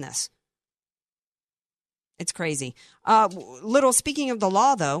understand this. It's crazy. Speaking of the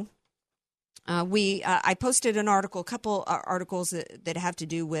law, though, I posted an article, a couple articles that have to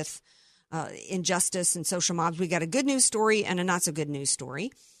do with injustice and social mobs. We got a good news story and a not so good news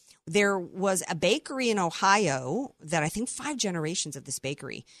story. There was a bakery in Ohio that I think 5 generations of this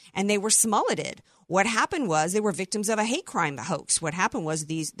bakery, and they were smulleted. What happened was they were victims of a hate crime hoax. What happened was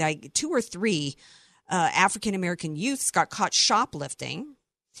these 2 or 3 African-American youths got caught shoplifting.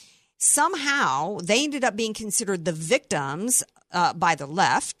 Somehow they ended up being considered the victims by the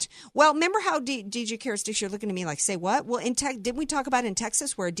left. Well, remember how DJ Carrot Sticks, you're looking at me like, say what? Well, didn't we talk about in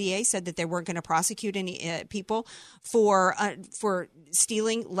Texas where a DA said that they weren't going to prosecute any people for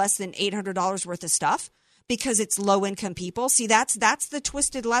stealing less than $800 worth of stuff because it's low-income people? See, that's the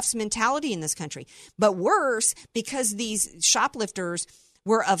twisted left's mentality in this country. But worse, because these shoplifters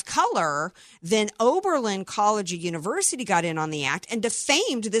were of color, then Oberlin College or University got in on the act and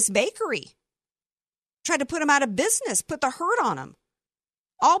defamed this bakery. Tried to put them out of business, put the hurt on them.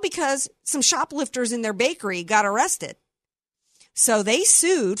 All because some shoplifters in their bakery got arrested. So they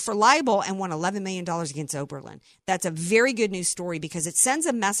sued for libel and won $11 million against Oberlin. That's a very good news story because it sends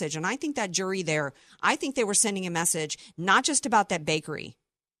a message. And I think that jury there, I think they were sending a message not just about that bakery,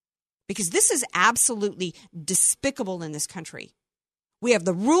 because this is absolutely despicable in this country. We have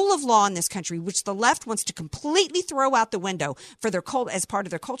the rule of law in this country, which the left wants to completely throw out the window for their as part of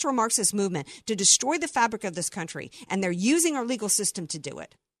their cultural Marxist movement to destroy the fabric of this country. And they're using our legal system to do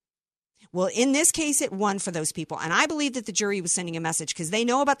it. Well, in this case, it won for those people. And I believe that the jury was sending a message because they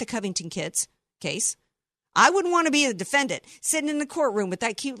know about the Covington kids case. I wouldn't want to be a defendant sitting in the courtroom with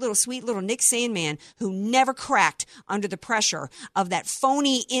that cute little, sweet little Nick Sandman who never cracked under the pressure of that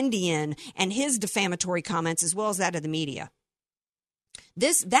phony Indian and his defamatory comments as well as that of the media.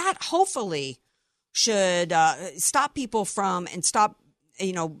 That hopefully should stop people from and stop,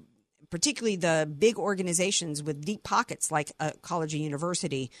 particularly the big organizations with deep pockets like a college or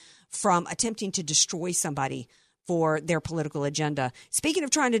university from attempting to destroy somebody for their political agenda. Speaking of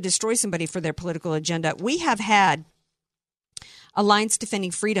trying to destroy somebody for their political agenda, we have had Alliance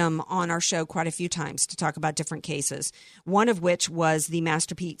Defending Freedom on our show quite a few times to talk about different cases, one of which was the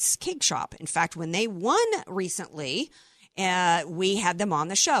Masterpiece Cake Shop. In fact, when they won recently, we had them on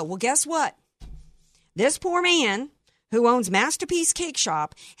the show. Well, guess what? This poor man who owns Masterpiece Cake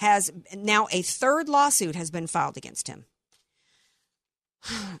Shop has now a 3rd lawsuit has been filed against him.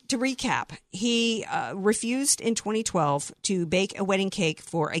 To recap, he refused in 2012 to bake a wedding cake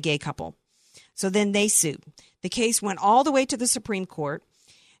for a gay couple. So then they sued. The case went all the way to the Supreme Court,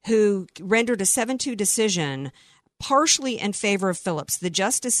 who rendered a 7-2 decision partially in favor of Phillips. The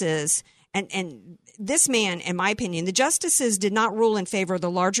justices, and this man, in my opinion, the justices did not rule in favor of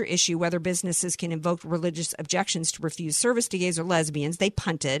the larger issue whether businesses can invoke religious objections to refuse service to gays or lesbians. They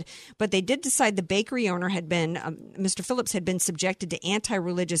punted, but they did decide the bakery owner had been, Mr. Phillips had been subjected to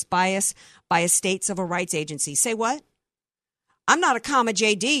anti-religious bias by a state civil rights agency. Say what? I'm not a comma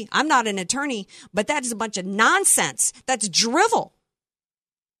JD. I'm not an attorney, but that is a bunch of nonsense. That's drivel.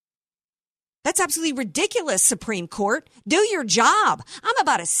 That's absolutely ridiculous, Supreme Court. Do your job. I'm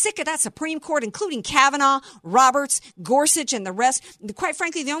about as sick of that Supreme Court, including Kavanaugh, Roberts, Gorsuch, and the rest. Quite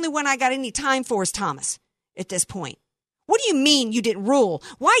frankly, the only one I got any time for is Thomas at this point. What do you mean you didn't rule?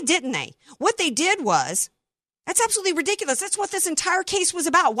 Why didn't they? What they did was, that's absolutely ridiculous. That's what this entire case was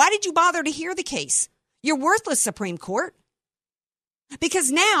about. Why did you bother to hear the case? You're worthless, Supreme Court.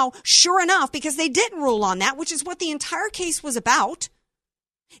 Because now, sure enough, because they didn't rule on that, which is what the entire case was about,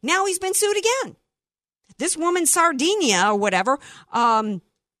 now he's been sued again. This woman, Sardinia or whatever,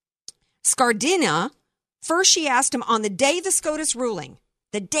 Scardina, first she asked him on the day the SCOTUS ruling,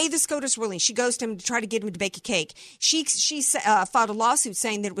 she goes to him to try to get him to bake a cake. She filed a lawsuit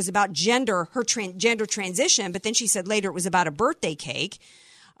saying that it was about gender transition, but then she said later it was about a birthday cake.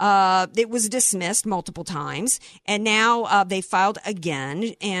 It was dismissed multiple times, and now they filed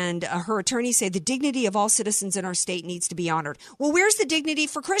again, and her attorneys say the dignity of all citizens in our state needs to be honored. Well, where's the dignity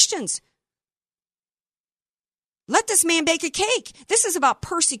for Christians? Let this man bake a cake. This is about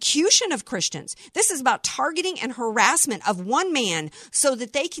persecution of Christians. This is about targeting and harassment of one man so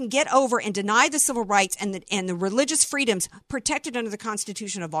that they can get over and deny the civil rights and the religious freedoms protected under the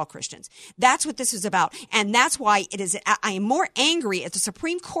Constitution of all Christians. That's what this is about. And that's why I am more angry at the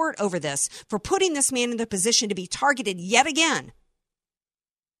Supreme Court over this for putting this man in the position to be targeted yet again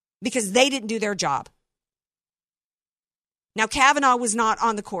because they didn't do their job. Now, Kavanaugh was not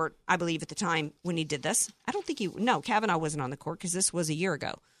on the court, I believe, at the time when he did this. Kavanaugh wasn't on the court because this was a year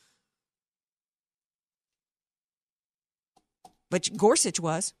ago. But Gorsuch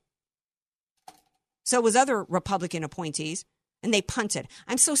was. So was other Republican appointees, and they punted.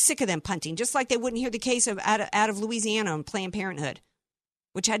 I'm so sick of them punting, just like they wouldn't hear the case out of Louisiana on Planned Parenthood,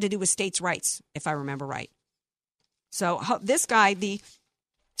 which had to do with states' rights, if I remember right. So this guy, the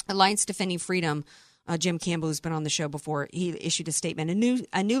Alliance Defending Freedom, Jim Campbell, who's been on the show before, he issued a statement.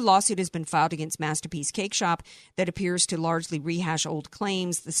 A new lawsuit has been filed against Masterpiece Cake Shop that appears to largely rehash old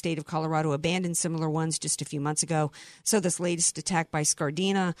claims. The state of Colorado abandoned similar ones just a few months ago. So this latest attack by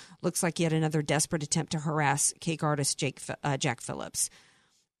Scardina looks like yet another desperate attempt to harass cake artist Jack Phillips.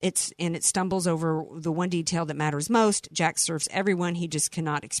 It stumbles over the one detail that matters most. Jack serves everyone. He just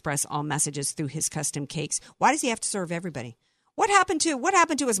cannot express all messages through his custom cakes. Why does he have to serve everybody? What happened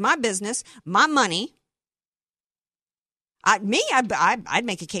to is my business, my money. I'd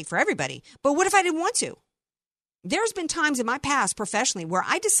make a cake for everybody. But what if I didn't want to? There's been times in my past professionally where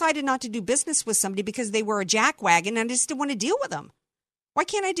I decided not to do business with somebody because they were a jackwagon and I just didn't want to deal with them. Why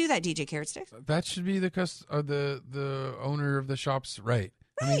can't I do that, DJ Carrot Sticks? That should be the owner of the shop's right.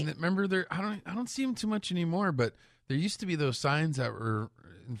 I mean, remember I don't see them too much anymore, but there used to be those signs that were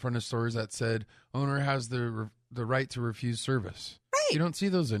in front of stores that said owner has the right to refuse service. Right. You don't see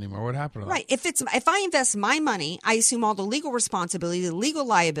those anymore. What happened to that? Right. If I invest my money, I assume all the legal responsibility, the legal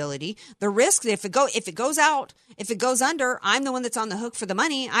liability, the risk. If it goes out, if it goes under, I'm the one that's on the hook for the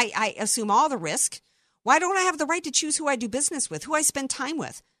money. I assume all the risk. Why don't I have the right to choose who I do business with, who I spend time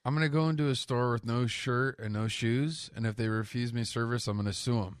with? I'm going to go into a store with no shirt and no shoes, and if they refuse me service, I'm going to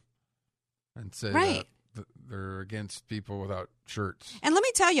sue them and say that they're against people without shirts. And let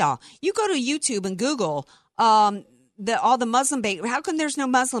me tell y'all, you go to YouTube and Google all the Muslim bakery. How come there's no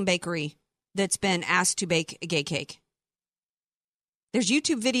Muslim bakery that's been asked to bake a gay cake? There's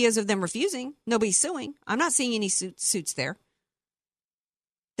YouTube videos of them refusing. Nobody's suing. I'm not seeing any suits there.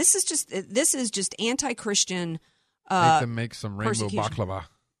 This is just anti-Christian. Make them make some rainbow baklava.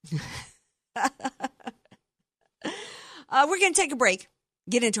 We're going to take a break.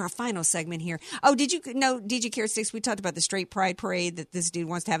 Get into our final segment here. Oh, did you know, DJ Carrot Sticks, we talked about the straight pride parade that this dude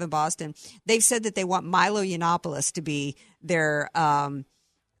wants to have in Boston. They've said that they want Milo Yiannopoulos to be their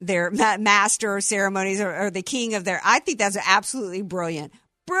master of ceremonies or the king of their. I think that's an absolutely brilliant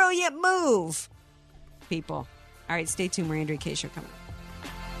move, people. All right, stay tuned. We're Andrea Kaye Show coming up.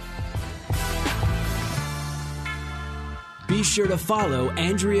 Be sure to follow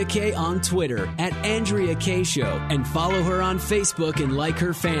Andrea Kaye on Twitter at Andrea Kaye Show and follow her on Facebook and like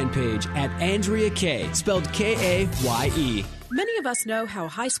her fan page at Andrea Kaye, spelled Kaye. Many of us know how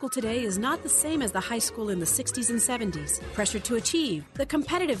high school today is not the same as the high school in the 60s and 70s. Pressure to achieve, the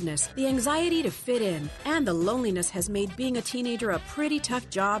competitiveness, the anxiety to fit in, and the loneliness has made being a teenager a pretty tough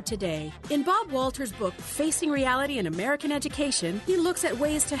job today. In Bob Walter's book, Facing Reality in American Education, he looks at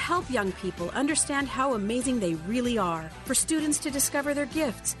ways to help young people understand how amazing they really are, for students to discover their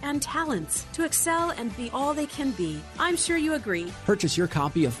gifts and talents, to excel and be all they can be. I'm sure you agree. Purchase your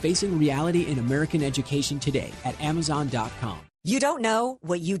copy of Facing Reality in American Education today at Amazon.com. You don't know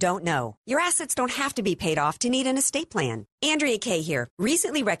what you don't know. Your assets don't have to be paid off to need an estate plan. Andrea Kay here.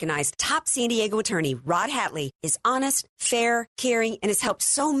 Recently recognized top San Diego attorney Rod Hatley is honest, fair, caring, and has helped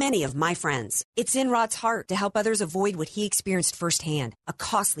so many of my friends. It's in Rod's heart to help others avoid what he experienced firsthand, a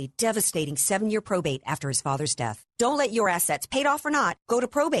costly, devastating 7-year probate after his father's death. Don't let your assets, paid off or not, go to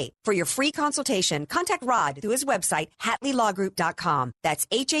probate. For your free consultation, contact Rod through his website, HatleyLawGroup.com. That's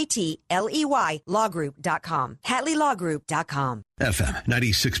HATLEY lawgroup.com. HatleyLawGroup.com. FM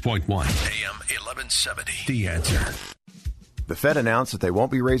 96.1, AM 1170. The Answer. The Fed announced that they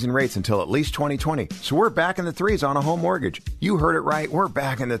won't be raising rates until at least 2020, so we're back in the threes on a home mortgage. You heard it right, we're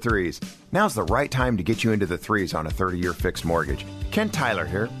back in the threes. Now's the right time to get you into the threes on a 30-year fixed mortgage. Ken Tyler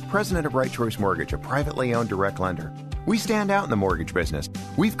here, president of Right Choice Mortgage, a privately owned direct lender. We stand out in the mortgage business.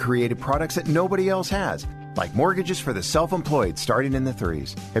 We've created products that nobody else has, like mortgages for the self-employed starting in the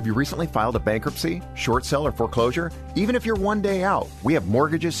threes. Have you recently filed a bankruptcy, short sale, or foreclosure? Even if you're one day out, we have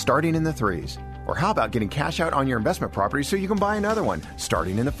mortgages starting in the threes. Or how about getting cash out on your investment property so you can buy another one,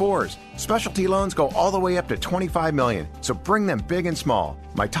 starting in the fours? Specialty loans go all the way up to $25 million, so bring them big and small.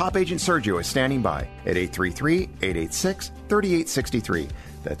 My top agent Sergio is standing by at 833-886-3863.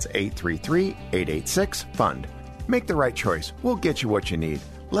 That's 833-886-FUND. Make the right choice. We'll get you what you need.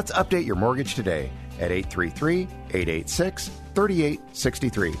 Let's update your mortgage today at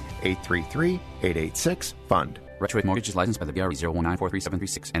 833-886-3863. 833-886-FUND. Right Choice Mortgage is licensed by the BRE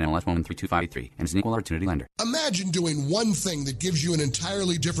 019433736 and NMLS 1132583 and is an equal opportunity lender. Imagine doing one thing that gives you an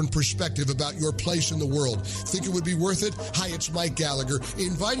entirely different perspective about your place in the world. Think it would be worth it? Hi, it's Mike Gallagher,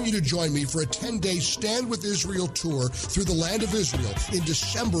 inviting you to join me for a 10-day Stand With Israel tour through the land of Israel in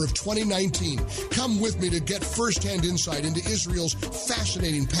December of 2019. Come with me to get firsthand insight into Israel's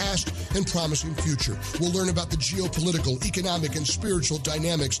fascinating past and promising future. We'll learn about the geopolitical, economic, and spiritual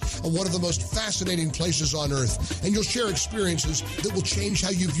dynamics of one of the most fascinating places on earth. And you'll share experiences that will change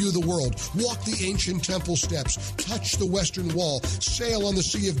how you view the world. Walk the ancient temple steps, touch the Western Wall, sail on the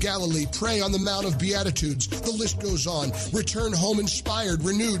Sea of Galilee, pray on the Mount of Beatitudes. The list goes on. Return home inspired,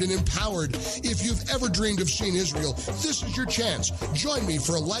 renewed, and empowered. If you've ever dreamed of seeing Israel, this is your chance. Join me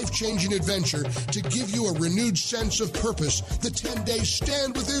for a life-changing adventure to give you a renewed sense of purpose. The 10-day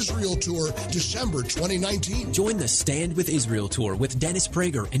Stand With Israel Tour, December 2019. Join the Stand With Israel Tour with Dennis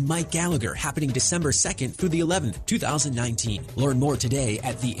Prager and Mike Gallagher, happening December 2nd through the 11th, 2019. Learn more today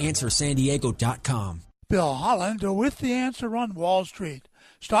at theanswersandiego.com. Bill Holland with The Answer on Wall Street.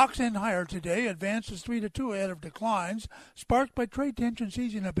 Stocks end higher today, advances 3-2 ahead of declines, sparked by trade tensions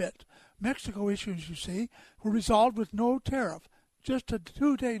easing a bit. Mexico issues, you see, were resolved with no tariff, just a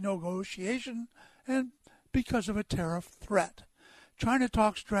 2-day negotiation, and because of a tariff threat. China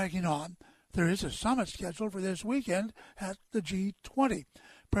talks dragging on. There is a summit scheduled for this weekend at the G20.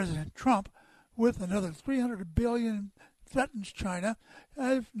 President Trump, with another $300 billion, threatens China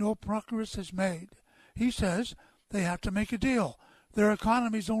if no progress is made. He says they have to make a deal. Their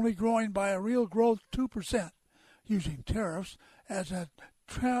economy is only growing by a real growth 2%. Using tariffs as a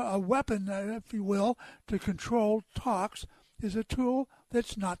weapon, if you will, to control talks is a tool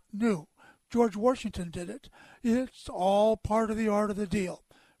that's not new. George Washington did it. It's all part of the art of the deal.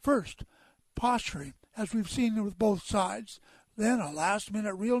 First, posturing, as we've seen with both sides. Then a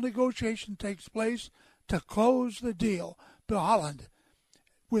last-minute real negotiation takes place to close the deal. Bill Holland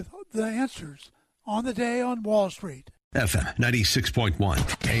with the answers on the day on Wall Street. FM 96.1,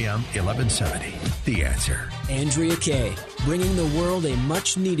 AM 1170. The Answer. Andrea Kay, bringing the world a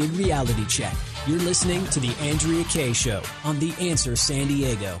much-needed reality check. You're listening to The Andrea Kay Show on The Answer San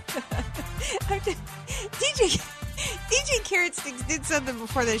Diego. DJ Carrot Sticks did something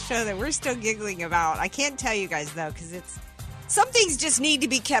before the show that we're still giggling about. I can't tell you guys, though, because some things just need to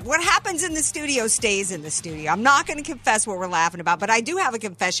be kept. What happens in the studio stays in the studio. I'm not going to confess what we're laughing about, but I do have a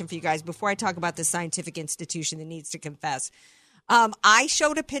confession for you guys before I talk about the scientific institution that needs to confess. I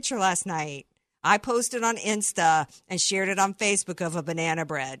showed a picture last night. I posted on Insta and shared it on Facebook of a banana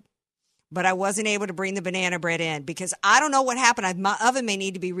bread. but I wasn't able to bring the banana bread in because I don't know what happened. My oven may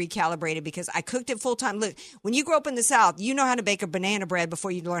need to be recalibrated because I cooked it full time. Look, when you grow up in the South, you know how to bake a banana bread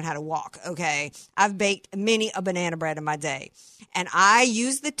before you learn how to walk, okay? I've baked many a banana bread in my day. And I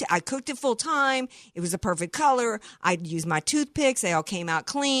used I cooked it full time. It was a perfect color. I used my toothpicks. They all came out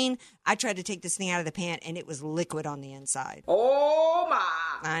clean. I tried to take this thing out of the pan and it was liquid on the inside. Oh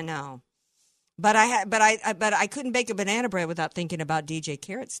my. I know. But I couldn't bake a banana bread without thinking about DJ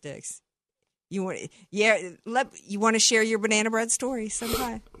Carrot Sticks. You want to share your banana bread story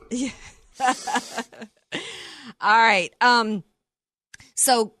sometime? Yeah. All right.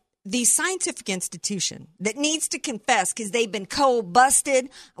 So the scientific institution that needs to confess because they've been cold busted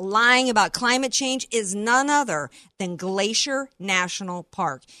lying about climate change is none other than Glacier National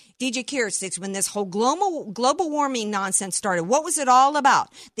Park. DJ Carrot Sticks, when this whole global warming nonsense started, what was it all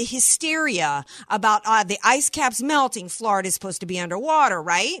about? The hysteria about the ice caps melting. Florida's supposed to be underwater,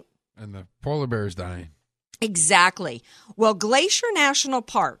 right? And the polar bear's dying. Exactly. Well, Glacier National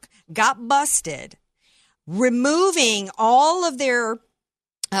Park got busted removing all of their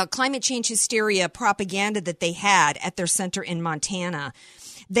climate change hysteria propaganda that they had at their center in Montana.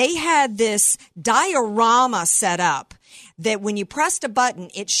 They had this diorama set up that when you pressed a button,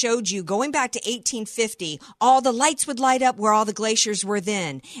 it showed you going back to 1850, all the lights would light up where all the glaciers were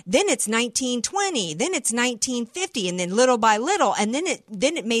then. Then it's 1920, then it's 1950, and then little by little, and then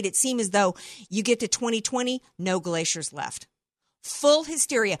it made it seem as though you get to 2020, no glaciers left. Full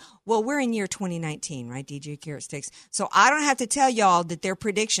hysteria. Well, we're in year 2019, right, DJ Carrot Sticks? So I don't have to tell y'all that their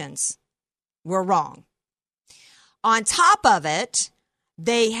predictions were wrong. On top of it,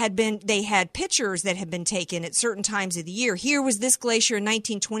 they had pictures that had been taken at certain times of the year. Here was this glacier in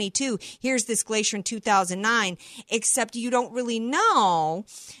 1922. Here's this glacier in 2009, except you don't really know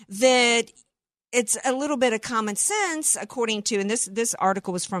that it's a little bit of common sense, according to, and this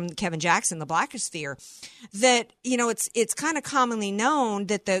article was from Kevin Jackson, the Blackosphere, that, it's kind of commonly known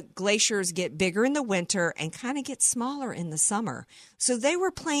that the glaciers get bigger in the winter and kind of get smaller in the summer. So they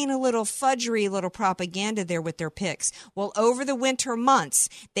were playing a little fudgery little propaganda there with their pics. Well, over the winter months,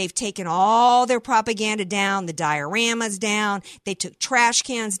 they've taken all their propaganda down, the dioramas down. They took trash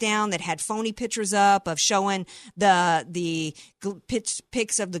cans down that had phony pictures up of showing the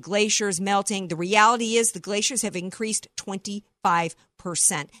pics of the glaciers melting. The reality is the glaciers have increased 25%.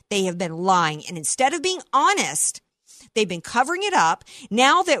 They have been lying. And instead of being honest, they've been covering it up.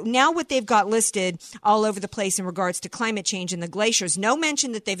 Now what they've got listed all over the place in regards to climate change and the glaciers, no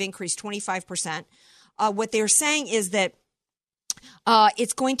mention that they've increased 25%. What they're saying is that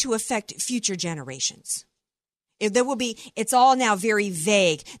it's going to affect future generations. It's all now very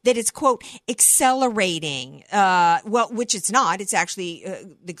vague, that it's, quote, accelerating. Which it's not. It's actually,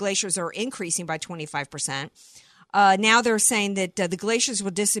 the glaciers are increasing by 25%. Now they're saying that the glaciers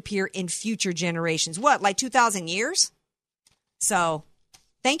will disappear in future generations. What, like 2,000 years? So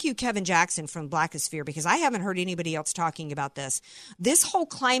thank you, Kevin Jackson from Blackosphere, because I haven't heard anybody else talking about this. This whole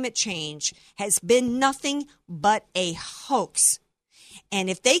climate change has been nothing but a hoax. And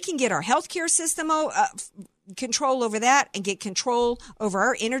if they can get our healthcare system control over that and get control over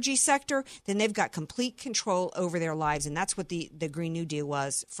our energy sector, then they've got complete control over their lives. And that's what the Green New Deal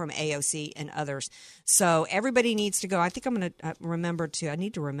was from AOC and others. So everybody needs to go. I think I'm going to remember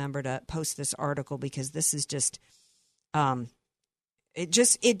to post this article, because this is just, it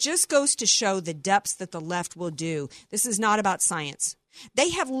just goes to show the depths that the left will do. This is not about science. They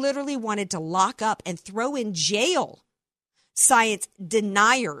have literally wanted to lock up and throw in jail science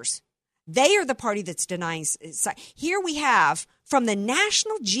deniers. They are the party that's denying. Here we have from the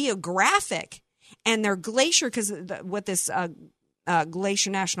National Geographic and their glacier, because what this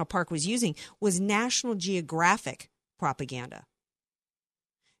Glacier National Park was using was National Geographic propaganda.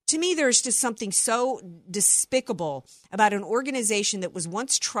 To me, there's just something so despicable about an organization that was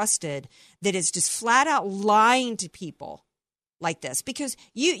once trusted that is just flat out lying to people like this, because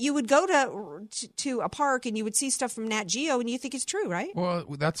you would go to a park and you would see stuff from Nat Geo and you think it's true, right? Well,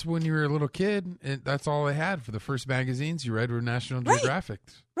 that's when you were a little kid, and that's all they had for the first magazines you read were National Geographic.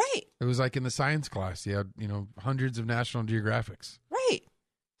 Right. It was like in the science class, you had hundreds of National Geographics. Right.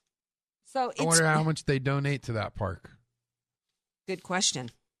 So I wonder how much they donate to that park. Good question.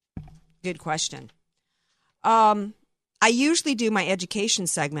 I usually do my education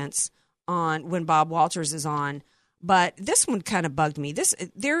segments on when Bob Walters is on. But this one kind of bugged me.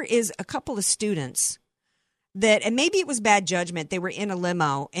 There is a couple of students that, and maybe it was bad judgment, they were in a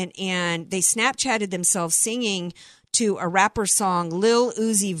limo and they Snapchatted themselves singing to a rapper song, Lil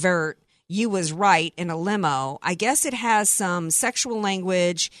Uzi Vert, You Was Right, in a limo. I guess it has some sexual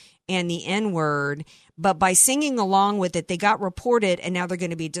language and the N-word, But by singing along with it, they got reported, and now they're going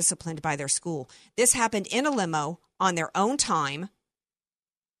to be disciplined by their school. This happened in a limo on their own time.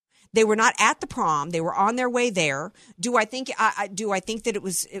 They were not at the prom. They were on their way there. Do I think that it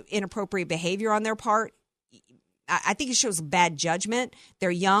was inappropriate behavior on their part? I think it shows bad judgment.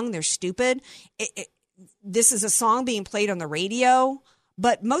 They're young. They're stupid. This is a song being played on the radio.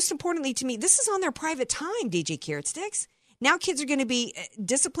 But most importantly to me, this is on their private time, DJ Carrot Sticks. Now kids are going to be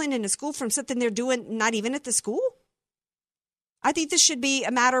disciplined in a school from something they're doing not even at the school. I think this should be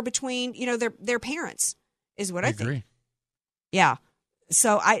a matter between, their parents is what I think. Agree. Yeah.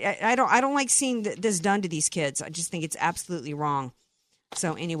 So I don't like seeing this done to these kids. I just think it's absolutely wrong.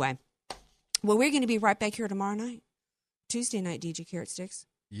 So anyway, well, we're going to be right back here tomorrow night, Tuesday night, DJ Carrot Sticks.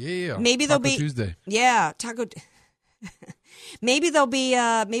 Yeah. Maybe there'll be Tuesday. Yeah, Taco. Maybe there'll be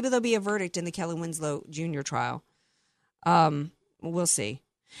a verdict in the Kelly Winslow Jr. trial. We'll see.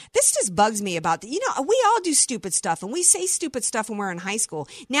 This just bugs me about we all do stupid stuff, and we say stupid stuff when we're in high school.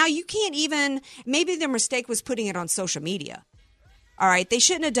 Now you can't even. Maybe their mistake was putting it on social media. All right, they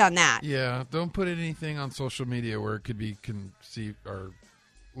shouldn't have done that. Yeah, don't put anything on social media where it could be conceived or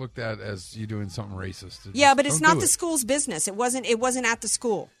looked at as you doing something racist. Yeah, but it's not the school's business. It wasn't at the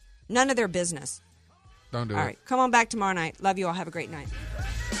school. None of their business. Don't do it. All right, come on back tomorrow night. Love you all. Have a great night.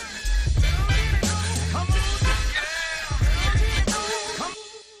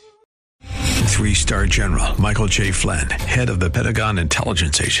 Three-star General Michael J. Flynn, head of the Pentagon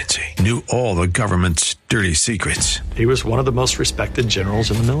Intelligence Agency, knew all the government's dirty secrets. He was one of the most respected generals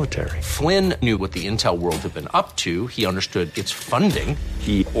in the military. Flynn knew what the intel world had been up to. He understood its funding.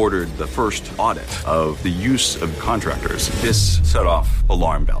 He ordered the first audit of the use of contractors. This set off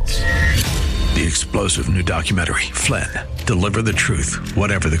alarm bells. The explosive new documentary, Flynn, Deliver the Truth,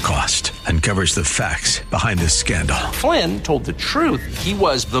 Whatever the Cost, uncovers the facts behind this scandal. Flynn told the truth. He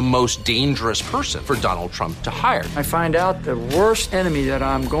was the most dangerous person for Donald Trump to hire. I find out the worst enemy that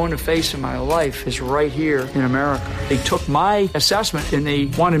I'm going to face in my life is right here in America. They took my assessment and they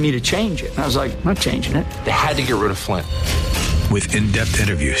wanted me to change it. And I was like, I'm not changing it. They had to get rid of Flynn. With in-depth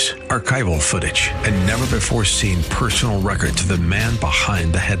interviews, archival footage, and never-before-seen personal records of the man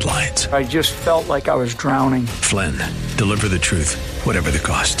behind the headlines. I just felt like I was drowning. Flynn, Deliver the Truth, Whatever the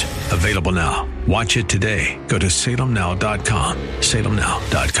Cost. Available now. Watch it today. Go to salemnow.com.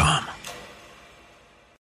 salemnow.com.